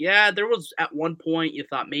 It's like, yeah, there was at one point you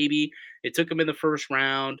thought maybe it took him in the first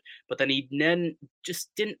round, but then he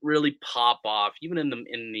just didn't really pop off. Even in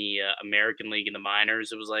the American League in the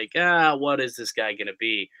minors, it was like, what is this guy going to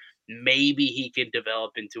be? Maybe he could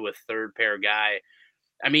develop into a third pair guy.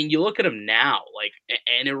 I mean, you look at him now, like,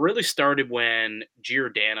 and it really started when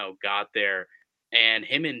Giordano got there, and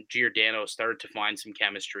him and Giordano started to find some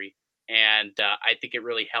chemistry. And I think it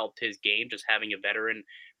really helped his game, just having a veteran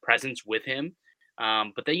presence with him.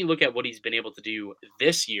 But then you look at what he's been able to do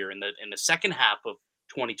this year in the second half of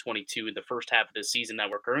 2022, the first half of the season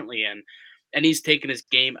that we're currently in. and he's taken his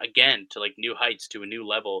game again to like new heights, to a new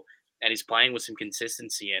level, and he's playing with some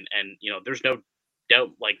consistency. And there's no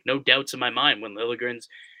doubts in my mind when Liljegren's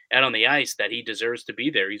out on the ice that he deserves to be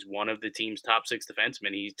there. He's one of the team's top 6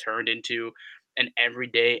 defensemen. He's turned into an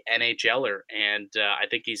everyday NHLer, and I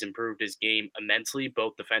think he's improved his game immensely,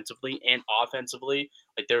 both defensively and offensively.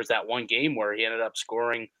 Like there was that one game where he ended up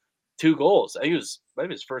scoring 2 goals. I think it was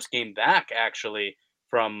maybe his first game back actually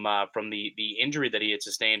from the injury that he had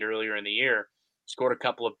sustained earlier in the year. Scored a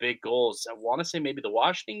couple of big goals. I want to say maybe the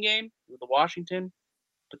Washington game with the Washington,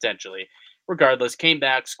 potentially. Regardless, came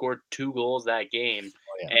back, scored 2 goals that game,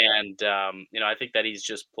 and I think that he's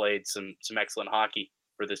just played some excellent hockey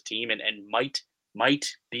for this team, and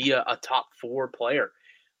might be a top 4 player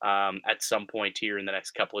at some point here in the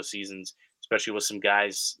next couple of seasons, especially with some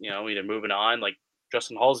guys either moving on, like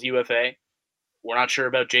Justin Hall's UFA. We're not sure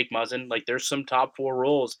about Jake Muzzin. Like there's some top 4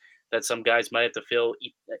 roles that some guys might have to fill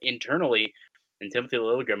internally, and Timothy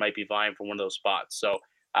Liljegren might be vying for one of those spots. So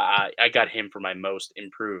I got him for my most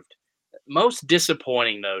improved. Most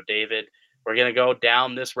disappointing, though, David. We're gonna go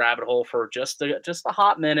down this rabbit hole for just a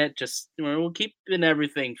hot minute. We'll keep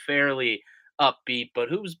everything fairly upbeat. But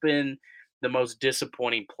who's been the most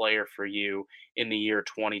disappointing player for you in the year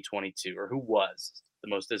 2022, or who was the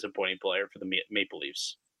most disappointing player for the Maple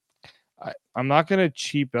Leafs? I'm not gonna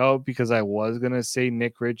cheap out because I was gonna say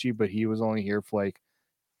Nick Ritchie, but he was only here for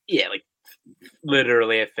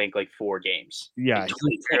literally, I think 4 games. Yeah,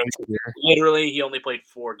 literally, he only played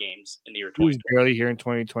 4 games in the year 2022. He was barely here in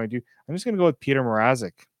 2022. I'm just gonna go with Peter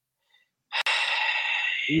Mrazek.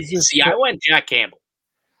 I went Jack Campbell.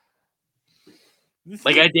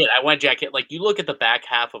 I did. I went Jack Campbell. You look at the back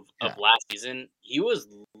half of last season, he was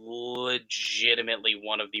legitimately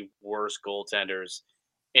one of the worst goaltenders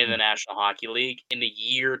in the National Hockey League in the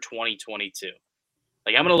year 2022.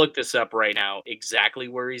 I'm going to look this up right now, exactly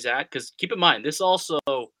where he's at, because keep in mind, this also,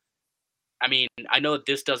 I know that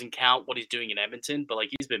this doesn't count what he's doing in Edmonton, but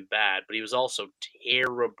he's been bad, but he was also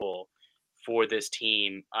terrible for this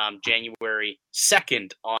team January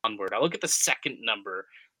 2nd onward. I look at the second number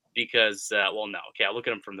because, I'll look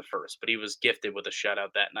at him from the first, but he was gifted with a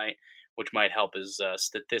shutout that night, which might help his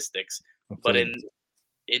statistics. But in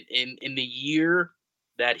the year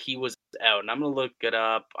that he was out, and I'm going to look it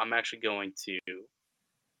up, I'm actually going to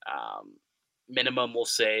minimum, we'll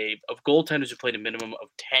say, of goaltenders who played a minimum of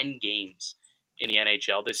 10 games in the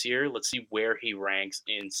NHL this year. Let's see where he ranks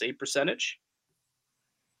in save percentage.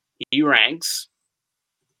 He's got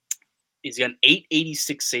an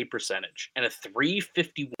 .886 save percentage and a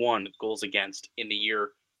 .351 goals against in the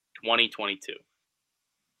year 2022.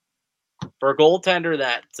 For a goaltender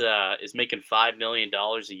that is making $5 million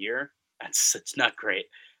a year, it's not great.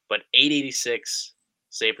 But .886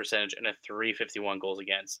 save percentage and a .351 goals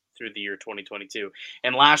against through the year 2022.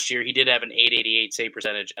 And last year, he did have an .888 save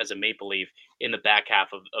percentage as a Maple Leaf in the back half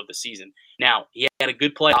of the season. Now, he had a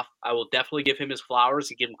good playoff. I will definitely give him his flowers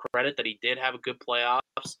and give him credit that he did have a good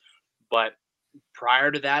playoffs. But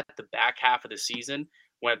prior to that, the back half of the season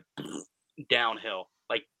went downhill.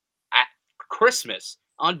 At Christmas,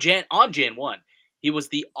 on Jan 1, he was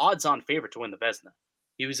the odds-on favorite to win the Vezina.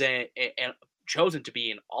 He was chosen to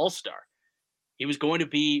be an all-star. He was going to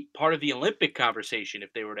be part of the Olympic conversation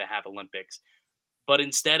if they were to have Olympics. But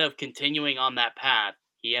instead of continuing on that path,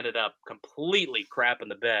 he ended up completely crapping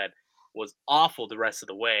the bed, was awful the rest of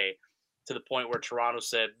the way, to the point where Toronto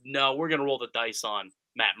said, no, we're going to roll the dice on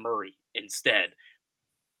Matt Murray instead,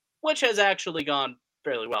 which has actually gone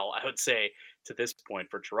fairly well, I would say, to this point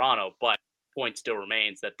for Toronto. But point still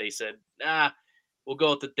remains that they said, we'll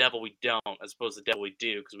go with the devil we don't as opposed to the devil we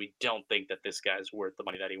do, because we don't think that this guy's worth the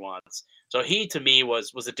money that he wants. So he, to me,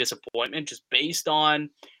 was a disappointment just based on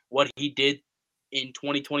what he did in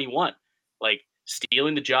 2021,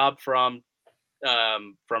 stealing the job from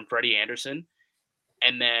Freddie Anderson,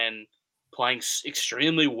 and then playing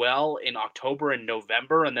extremely well in October and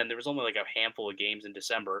November, and then there was only a handful of games in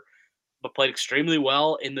December, but played extremely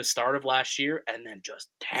well in the start of last year, and then just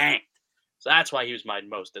tanked. So that's why he was my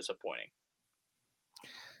most disappointing.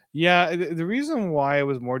 Yeah, the reason why I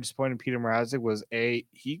was more disappointed in Peter Mrazek was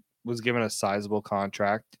he was given a sizable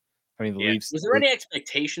contract. The Leafs. Was there any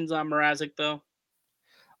expectations on Mrazek though?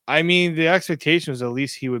 The expectation was at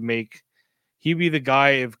least he'd be the guy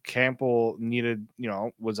if Campbell needed,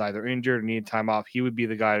 was either injured or needed time off. He would be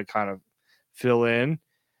the guy to kind of fill in.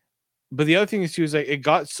 But the other thing is too is it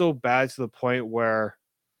got so bad to the point where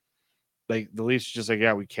the Leafs just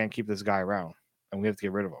we can't keep this guy around and we have to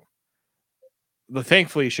get rid of him. But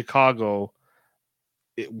thankfully, Chicago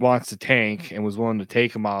wants to tank and was willing to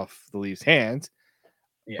take him off the Leafs' hands.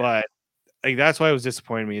 Yeah. But that's why it was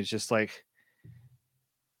disappointing me. It's just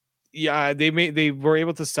Yeah, they were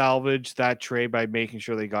able to salvage that trade by making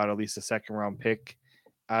sure they got at least a second round pick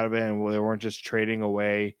out of it, and they weren't just trading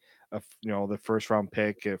away the first round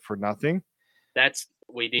pick for nothing.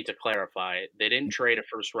 We need to clarify. They didn't trade a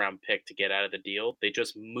first round pick to get out of the deal. They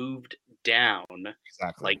just moved down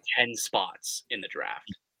like 10 spots in the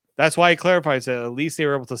draft. That's why I clarified that at least they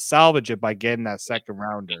were able to salvage it by getting that second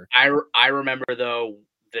rounder. I remember though,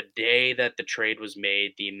 the day that the trade was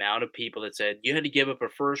made, the amount of people that said you had to give up a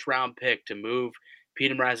first round pick to move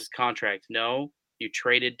Peter Mraz's contract. No, you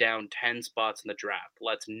traded down 10 spots in the draft.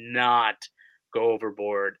 Let's not go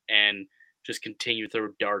overboard and just continue to throw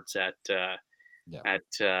darts at Kyle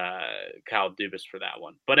Dubas for that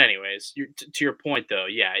one. But anyways, to your point though,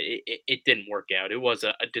 yeah, it didn't work out. It was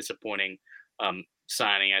a disappointing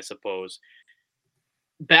signing, I suppose.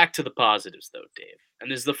 Back to the positives though, Dave. And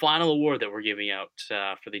this is the final award that we're giving out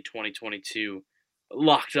for the 2022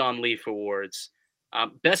 Locked On Leaf Awards.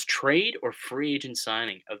 Best trade or free agent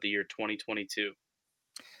signing of the year 2022?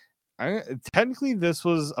 Technically, this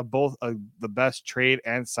was both the best trade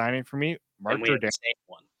and signing for me. Mark Giordano. The same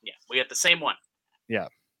one. Yeah, we got the same one. Yeah.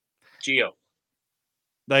 Gio.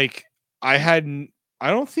 Like, I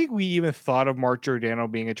don't think we even thought of Mark Giordano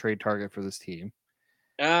being a trade target for this team.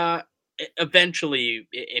 Eventually,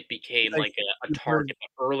 it became like a target.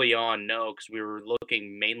 Early on, no, because we were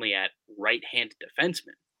looking mainly at right-handed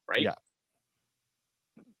defensemen, right? Yeah.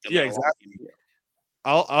 Yeah, exactly.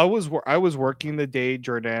 I was working the day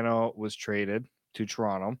Giordano was traded to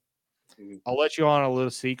Toronto. Mm-hmm. I'll let you on a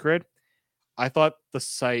little secret. I thought the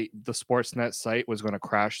Sportsnet site was going to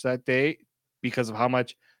crash that day because of how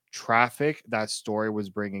much traffic that story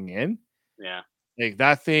was bringing in. Yeah. Like,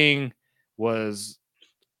 that thing was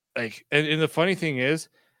like, and the funny thing is,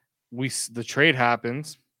 the trade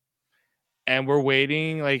happens and we're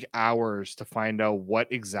waiting like hours to find out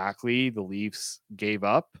what exactly the Leafs gave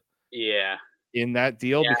up. Yeah. In that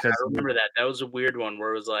deal, because I remember that was a weird one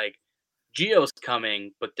where it was like Gio's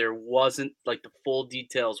coming, but there wasn't like the full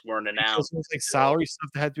details weren't announced. It was like salary stuff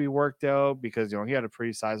that had to be worked out because he had a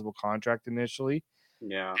pretty sizable contract initially.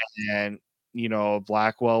 Yeah, and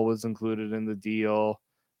Blackwell was included in the deal.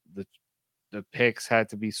 The picks had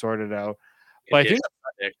to be sorted out, but I think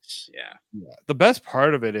the best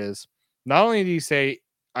part of it is not only do you say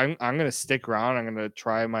I'm going to stick around, I'm going to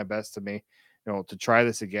try my best to try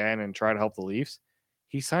this again and try to help the Leafs.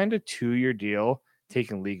 He signed a 2-year deal,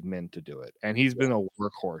 taking league min to do it, and he's been a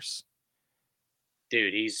workhorse.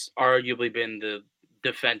 Dude, he's arguably been the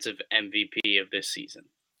defensive MVP of this season.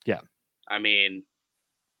 Yeah. I mean,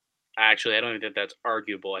 actually, I don't think that's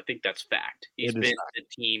arguable. I think that's fact. He's been the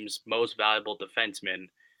team's most valuable defenseman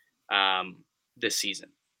this season.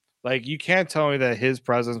 Like, you can't tell me that his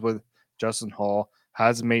presence with Justin Holl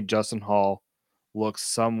has made Justin Holl look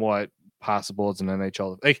somewhat possible as an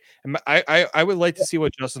NHL. Like, I would like to see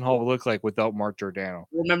what Justin Holl would look like without Mark Giordano.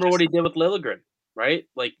 Remember what he did with Liljegren, right?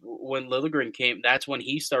 Like, when Liljegren came, that's when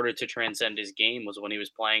he started to transcend his game, was when he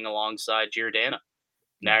was playing alongside Giordano.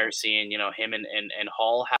 Now you're seeing, him and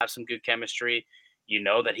Holl have some good chemistry.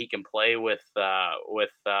 That he can play with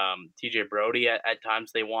TJ Brody at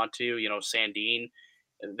times they want to. Sandin,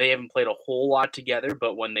 they haven't played a whole lot together,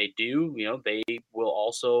 but when they do, they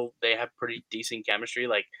have pretty decent chemistry.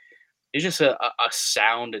 Like, he's just a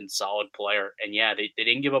sound and solid player. And yeah, they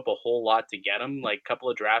didn't give up a whole lot to get him, like a couple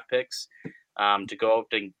of draft picks to go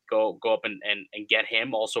up and get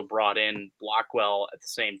him. Also brought in Blackwell at the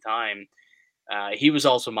same time. He was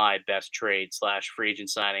also my best trade / free agent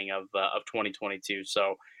signing of 2022.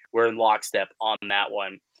 So we're in lockstep on that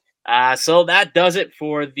one. So that does it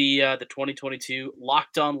for the 2022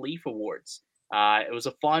 Locked On Leaf Awards. It was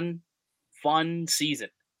a fun season,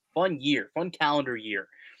 fun year, fun calendar year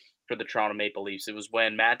for the Toronto Maple Leafs. It was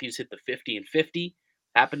when Matthews hit the 50-50,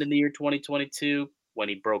 happened in the year 2022, when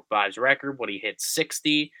he broke Vai's record, when he hit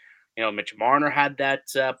 60. Mitch Marner had that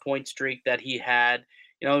point streak that he had.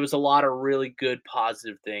 There was a lot of really good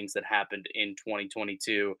positive things that happened in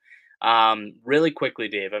 2022. Really quickly,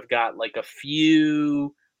 Dave, I've got like a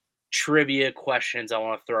few trivia questions I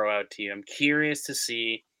want to throw out to you. I'm curious to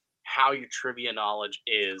see how your trivia knowledge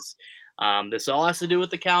is. This all has to do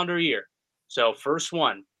with the calendar year. So first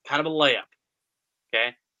one, kind of a layup.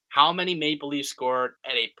 Okay. How many Maple Leafs scored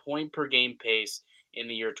at a point per game pace in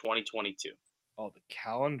the year 2022? Oh, the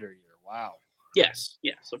calendar year. Wow. Yes,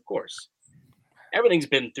 of course. Everything's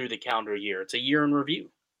been through the calendar year. It's a year in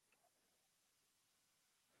review.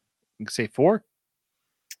 You can say 4.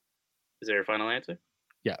 Is there a final answer?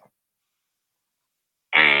 Yeah.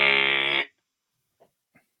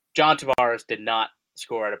 John Tavares did not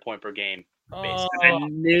score at a point per game. I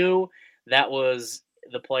knew that was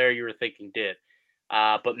the player you were thinking did.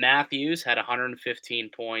 But Matthews had 115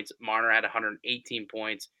 points. Marner had 118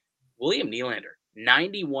 points. William Nylander,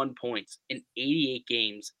 91 points in 88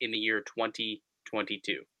 games in the year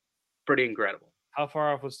 2022. Pretty incredible. How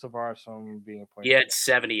far off was Tavares from being a point? He had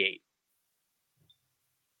 78.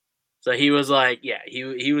 So he was like, yeah,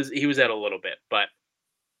 he was at a little bit, but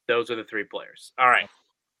those are the three players. All right.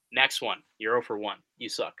 Next one. You're 0 for 1. You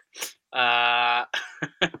suck.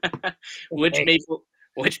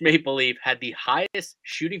 Which Maple Leaf had the highest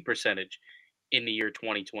shooting percentage in the year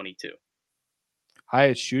 2022?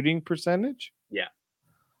 Highest shooting percentage? Yeah.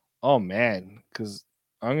 Oh, man. Because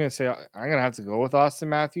I'm going to have to go with Austin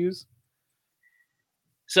Matthews.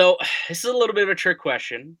 So this is a little bit of a trick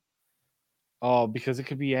question. Oh, because it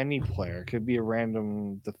could be any player. It could be a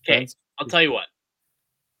random defense. Okay, I'll tell you what.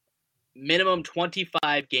 Minimum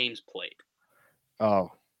 25 games played.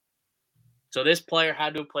 Oh. So this player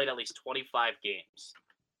had to have played at least 25 games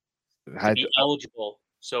to be eligible.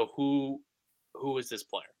 So who is this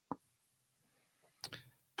player?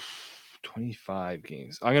 25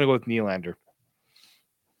 games. I'm going to go with Nylander.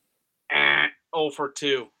 0 for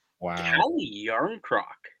 2. Wow. Kelly Yarncroc.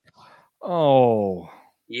 Oh.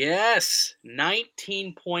 Yes.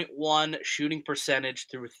 19.1 shooting percentage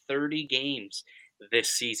through 30 games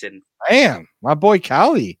this season. Damn. My boy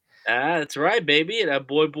Callie. That's right, baby. That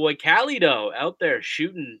boy Callie, though, out there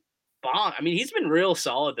shooting bomb. I mean, he's been real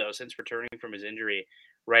solid, though, since returning from his injury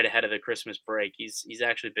right ahead of the Christmas break. He's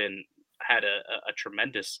actually had a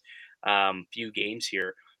tremendous few games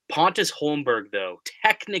here. Pontus Holmberg, though,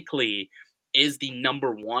 technically is the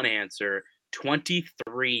number one answer.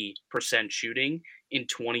 23% shooting in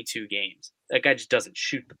 22 games. That guy just doesn't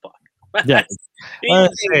shoot the puck. Yeah.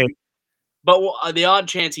 But the odd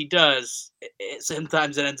chance he does,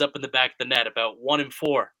 sometimes it ends up in the back of the net, about 1 in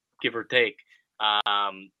 4, give or take,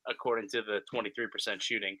 according to the 23%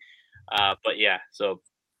 shooting. But yeah, so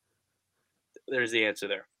there's the answer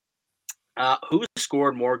there. Who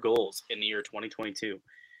scored more goals in the year 2022?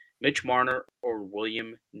 Mitch Marner or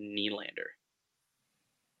William Nylander?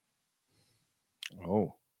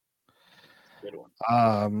 Oh. Good one.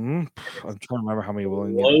 I'm trying to remember how many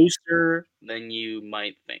William Closer than you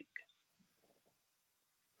might think.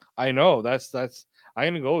 I know. That's I'm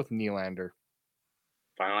gonna go with Nylander.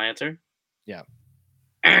 Final answer? Yeah.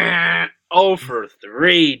 0 for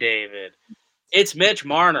 3, David. It's Mitch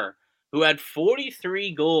Marner, who had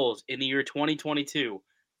 43 goals in the year 2022.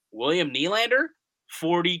 William Nylander,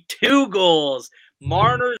 42 goals.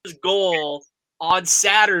 Marner's goal on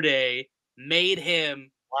Saturday made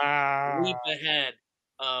him leap ahead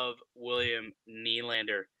of William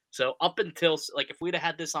Nylander. So up until, if we'd have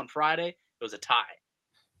had this on Friday, it was a tie.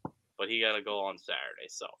 But he got a goal on Saturday.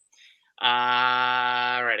 So,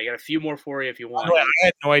 all right, I got a few more for you if you want. I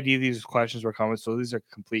had no idea these questions were coming, so these are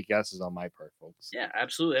complete guesses on my part, folks. Yeah,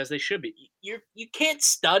 absolutely, as they should be. You can't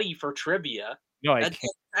study for trivia. No, I can't.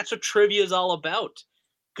 That's what trivia is all about.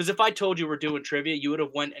 Because if I told you we're doing trivia, you would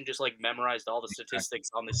have went and just memorized all the statistics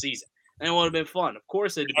on the season, and it would have been fun. Of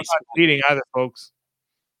course, it'd be. I'm not cheating either, folks.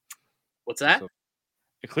 What's that? So,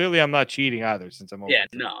 clearly, I'm not cheating either, since I'm. Yeah,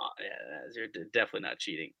 you're definitely not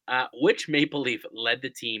cheating. Which Maple Leaf led the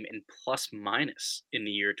team in plus minus in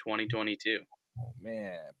the year 2022? Oh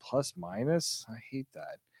man, plus minus. I hate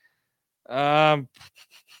that.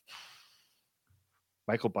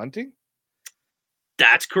 Michael Bunting.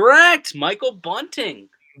 That's correct. Michael Bunting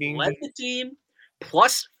led the team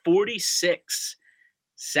plus 46.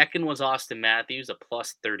 Second was Austin Matthews, a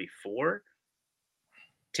plus 34.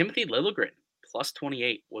 Timothy Liljegren, plus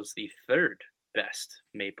 28, was the third best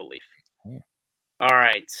Maple Leaf. Yeah. All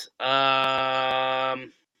right.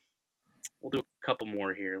 We'll do a couple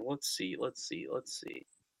more here. Let's see.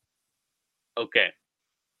 Okay.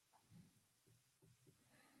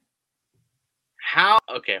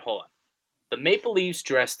 Okay, hold on. The Maple Leafs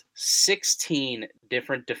dressed 16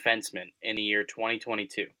 different defensemen in the year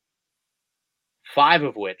 2022, 5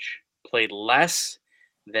 of which played less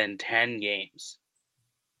than 10 games.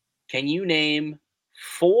 Can you name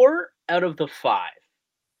 4 out of the 5?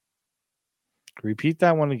 Repeat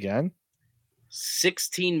that one again.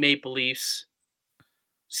 16 Maple Leafs,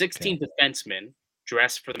 16 defensemen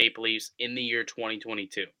dressed for the Maple Leafs in the year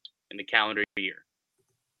 2022, in the calendar year.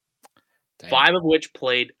 Dang. 5 of which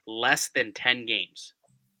played less than 10 games.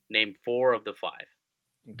 Name 4 of the 5.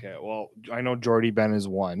 Okay, well, I know Jordy Ben is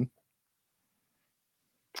 1.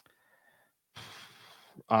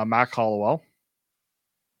 Matt Hollowell.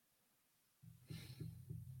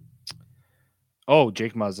 Oh,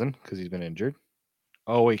 Jake Muzzin, because he's been injured.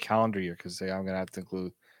 Oh, wait, calendar year, because I'm going to have to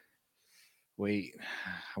include. Wait,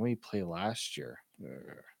 how many played last year?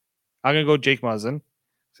 I'm going to go Jake Muzzin,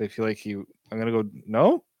 because I feel like I'm gonna go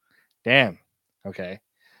no. Damn. Okay.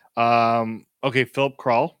 Okay, Philip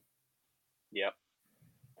Kral. Yep.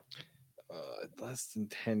 Less than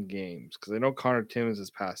 10 games because I know Connor Timmins has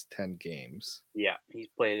passed 10 games. Yeah, he's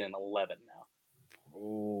played in 11 now.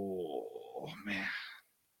 Oh man.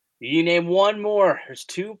 You name one more. There's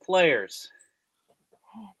 2 players.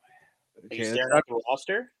 Oh man. Are you staring at the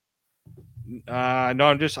roster?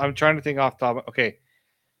 No, I'm trying to think off the top. Okay.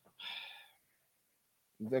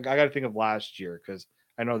 I got to think of last year because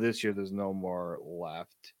I know this year there's no more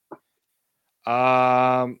left.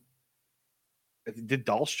 Did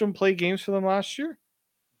Dahlstrom play games for them last year?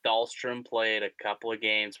 Dahlstrom played a couple of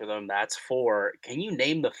games for them. That's 4. Can you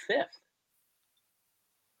name the 5th?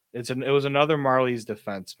 It was another Marlies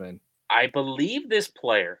defenseman. I believe this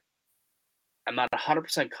player. I'm not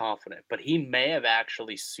 100% confident, but he may have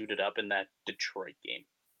actually suited up in that Detroit game.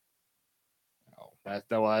 Oh, that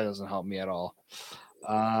doesn't help me at all.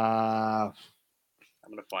 I'm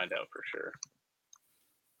gonna find out for sure.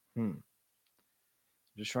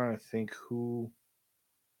 Just trying to think who.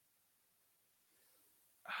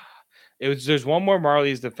 There's one more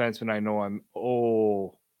Marlies defenseman I know.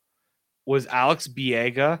 Was Alex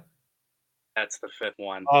Biega? That's the 5th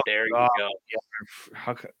one. Oh, there you God. go. Yeah.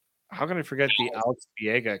 How can I forget the Alex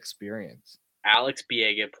Biega experience? Alex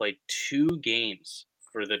Biega played 2 games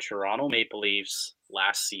for the Toronto Maple Leafs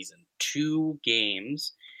last season. 2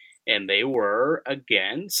 games, and they were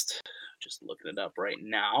against. Just looking it up right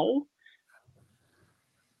now.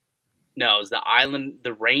 No, it was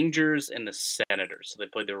the Rangers and the Senators. So they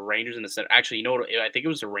played the Rangers and the Senators. Actually, you know what? I think it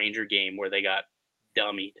was a Ranger game where they got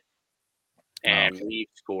dummied. And Leaf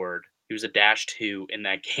scored. He was a -2 in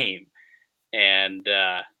that game. And,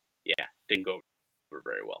 didn't go over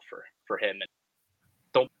very well for him. And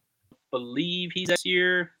don't believe he's this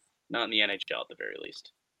year. Not in the NHL at the very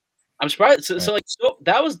least. I'm surprised. So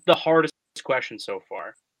that was the hardest question so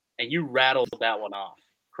far. And you rattled that one off.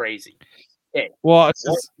 Crazy. Hey, well,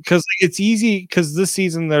 because it's easy because this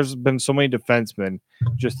season there's been so many defensemen.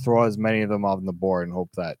 Just throw as many of them on the board and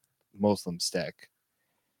hope that most of them stick.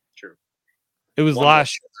 True. It was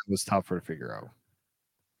last year. It was tougher to figure out.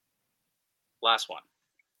 Last one.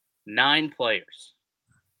 9 players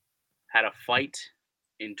had a fight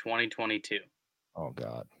in 2022. Oh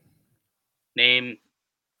God. Name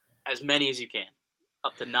as many as you can.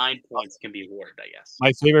 Up to 9 points can be awarded, I guess.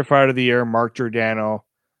 My favorite fight of the year, Mark Giordano,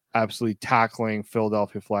 absolutely tackling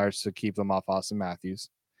Philadelphia Flyers to keep them off Austin Matthews.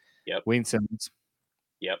 Yep. Wayne Simmons.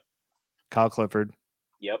 Yep. Kyle Clifford.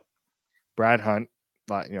 Yep. Brad Hunt,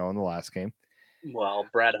 in the last game. Well,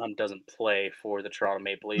 Brad Hunt doesn't play for the Toronto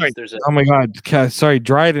Maple Leafs. Right. Oh my God! Sorry,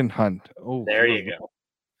 Dryden Hunt. Oh, there you go.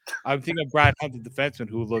 I'm thinking of Brad Hunt, the defenseman,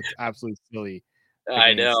 who looked absolutely silly.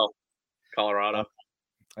 I know. Colorado.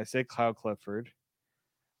 I say Kyle Clifford.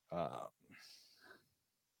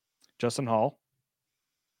 Justin Hall.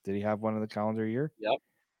 Did he have one in the calendar year? Yep.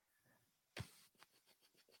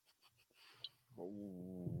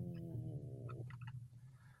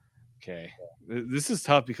 Okay. This is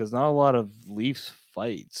tough because not a lot of Leafs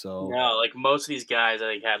fight. So no, like most of these guys, I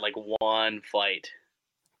think had like one fight.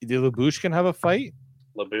 Did Lyubushkin have a fight?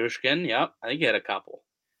 Lyubushkin, yep. I think he had a couple.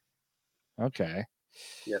 Okay.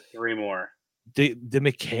 Yeah, 3 more. Did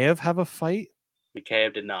Mikheyev have a fight?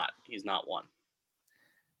 Mikheyev did not. He's not one.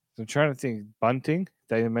 I'm trying to think. Bunting?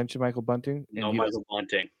 Did I mention Michael Bunting? No, Michael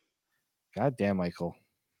Bunting. God damn, Michael.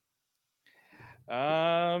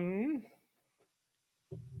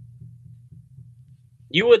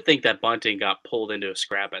 You would think that Bunting got pulled into a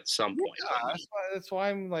scrap at some point. Yeah, that's why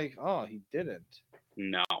I'm like, oh, he didn't.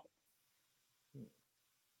 No. All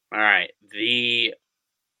right. The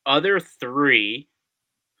other 3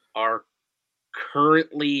 are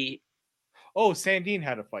currently. Oh, Sandin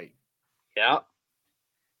had a fight. Yeah.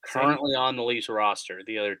 Currently on the Leafs roster,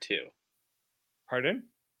 the other 2. Pardon?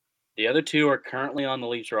 The other 2 are currently on the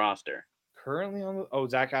Leafs roster. Currently on the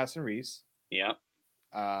Zach Aston-Reese. Yep.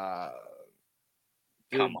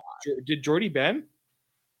 Come on. Did Jordy Ben?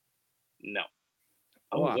 No.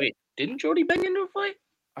 Oh, wow. Wait. Didn't Jordy Ben get into a fight?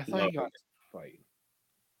 I thought he got a fight.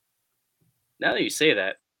 Now that you say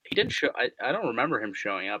that, he didn't show. I don't remember him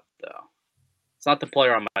showing up, though. It's not the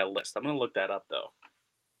player on my list. I'm going to look that up, though.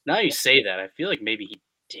 Now you say that, I feel like maybe he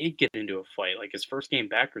did get into a fight, like his first game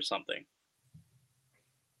back or something.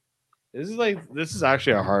 This is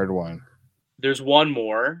actually a hard one. There's one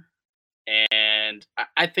more, and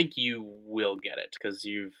I think you will get it because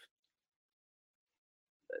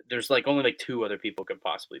there's only 2 other people could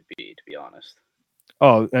possibly be, to be honest.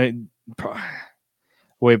 Oh, wait,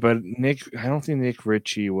 but I don't think Nick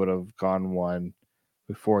Ritchie would have gone one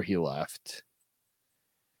before he left.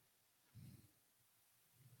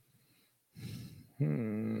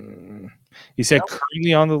 You said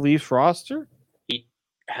currently on the Leafs roster? He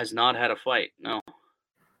has not had a fight. No.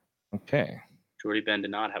 Okay. Jordy Ben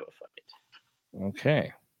did not have a fight.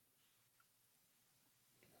 Okay.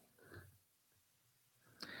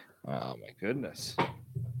 Oh my goodness.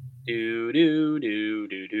 Do do do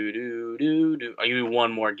do do do do do. I'll give you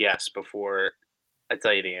one more guess before I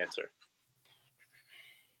tell you the answer.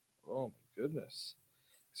 Oh my goodness.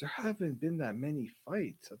 There haven't been that many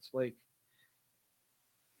fights. That's like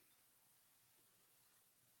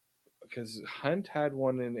because Hunt had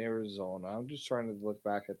one in Arizona. I'm just trying to look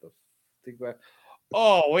back at the think back.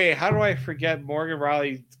 Oh wait, how do I forget Morgan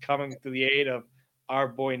Riley coming to the aid of our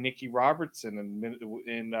boy Nicky Robertson in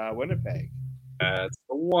Winnipeg? That's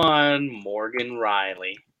the one, Morgan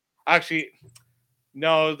Riley. Actually,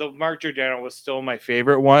 no, the Mark Giordano was still my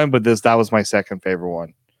favorite one, but that was my second favorite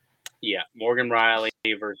one. Yeah, Morgan Riley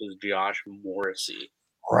versus Josh Morrissey.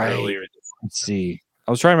 Right. Earlier this Let's see.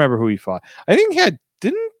 I was trying to remember who he fought. I think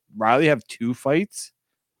didn't Riley have 2 fights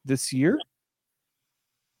this year?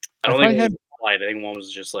 I don't think he had a fight. I think one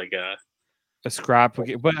was just like a scrap,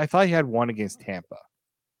 but I thought he had one against Tampa.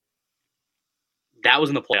 That was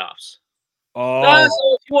in the playoffs. Oh,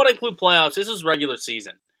 so if you want to include playoffs, this is regular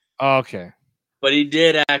season. Okay. But he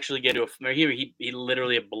did actually get to a. He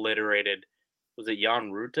literally obliterated. Was it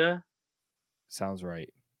Jan Ruta? Sounds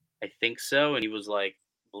right. I think so, and he was like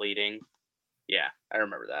bleeding. Yeah, I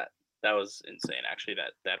remember that. That was insane. Actually,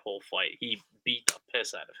 that whole fight, he beat the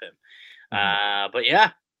piss out of him. Mm-hmm. But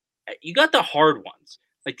yeah, you got the hard ones,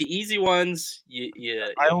 like the easy ones.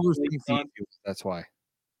 I overthink the easy. That's why.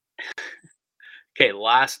 Okay,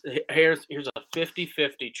 here's a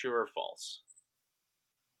 50-50 true or false.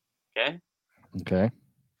 Okay.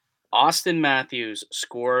 Austin Matthews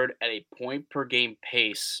scored at a point per game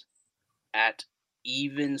pace at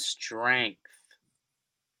even strength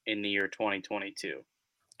in the year 2022.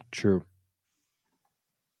 True.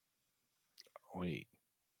 Wait.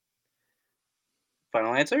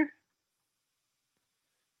 Final answer?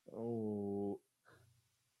 Oh.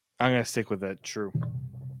 I'm going to stick with that. True.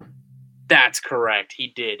 That's correct.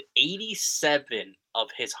 He did. 87 of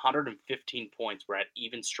his 115 points were at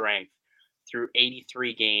even strength through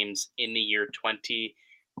 83 games in the year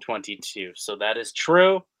 2022. So that is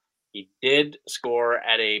true. He did score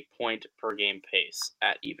at a point per game pace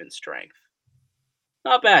at even strength.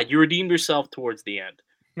 Not bad. You redeemed yourself towards the end.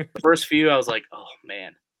 The first few, I was like, oh,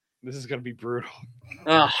 man. This is going to be brutal.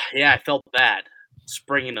 Oh, yeah, I felt bad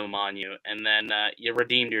springing them on you. And then you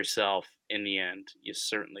redeemed yourself in the end. You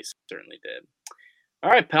certainly did. All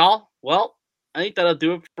right, pal. Well, I think that'll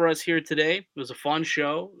do it for us here today. It was a fun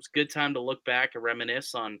show. It was a good time to look back and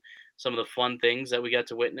reminisce on some of the fun things that we got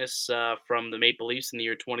to witness from the Maple Leafs in the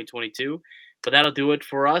year 2022. But that'll do it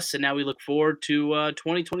for us. And now we look forward to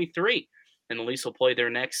 2023. And the Leafs will play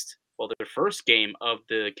their first game of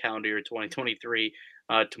the calendar year 2023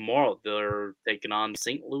 tomorrow. They're taking on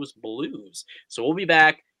St. Louis Blues. So we'll be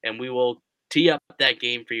back and we will tee up that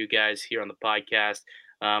game for you guys here on the podcast.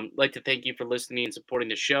 I'd like to thank you for listening and supporting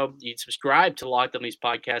the show. You can subscribe to Locked On Leafs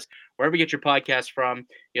podcast wherever you get your podcast from.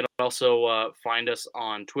 You can also find us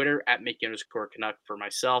on Twitter at Mickey_Canuck for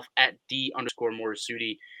myself, at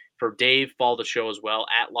D_Morisuti for Dave. Follow the show as well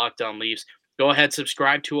at Locked On Leafs. Go ahead,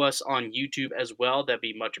 subscribe to us on YouTube as well. That'd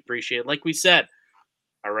be much appreciated. Like we said,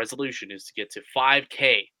 our resolution is to get to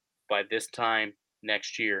 5K by this time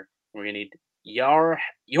next year. We're going to need your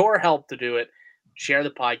help to do it. Share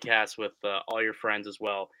the podcast with all your friends as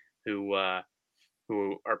well who are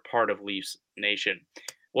part of Leafs Nation.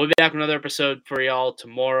 We'll be back with another episode for y'all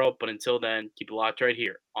tomorrow. But until then, keep it locked right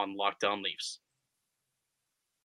here on Locked On Leafs.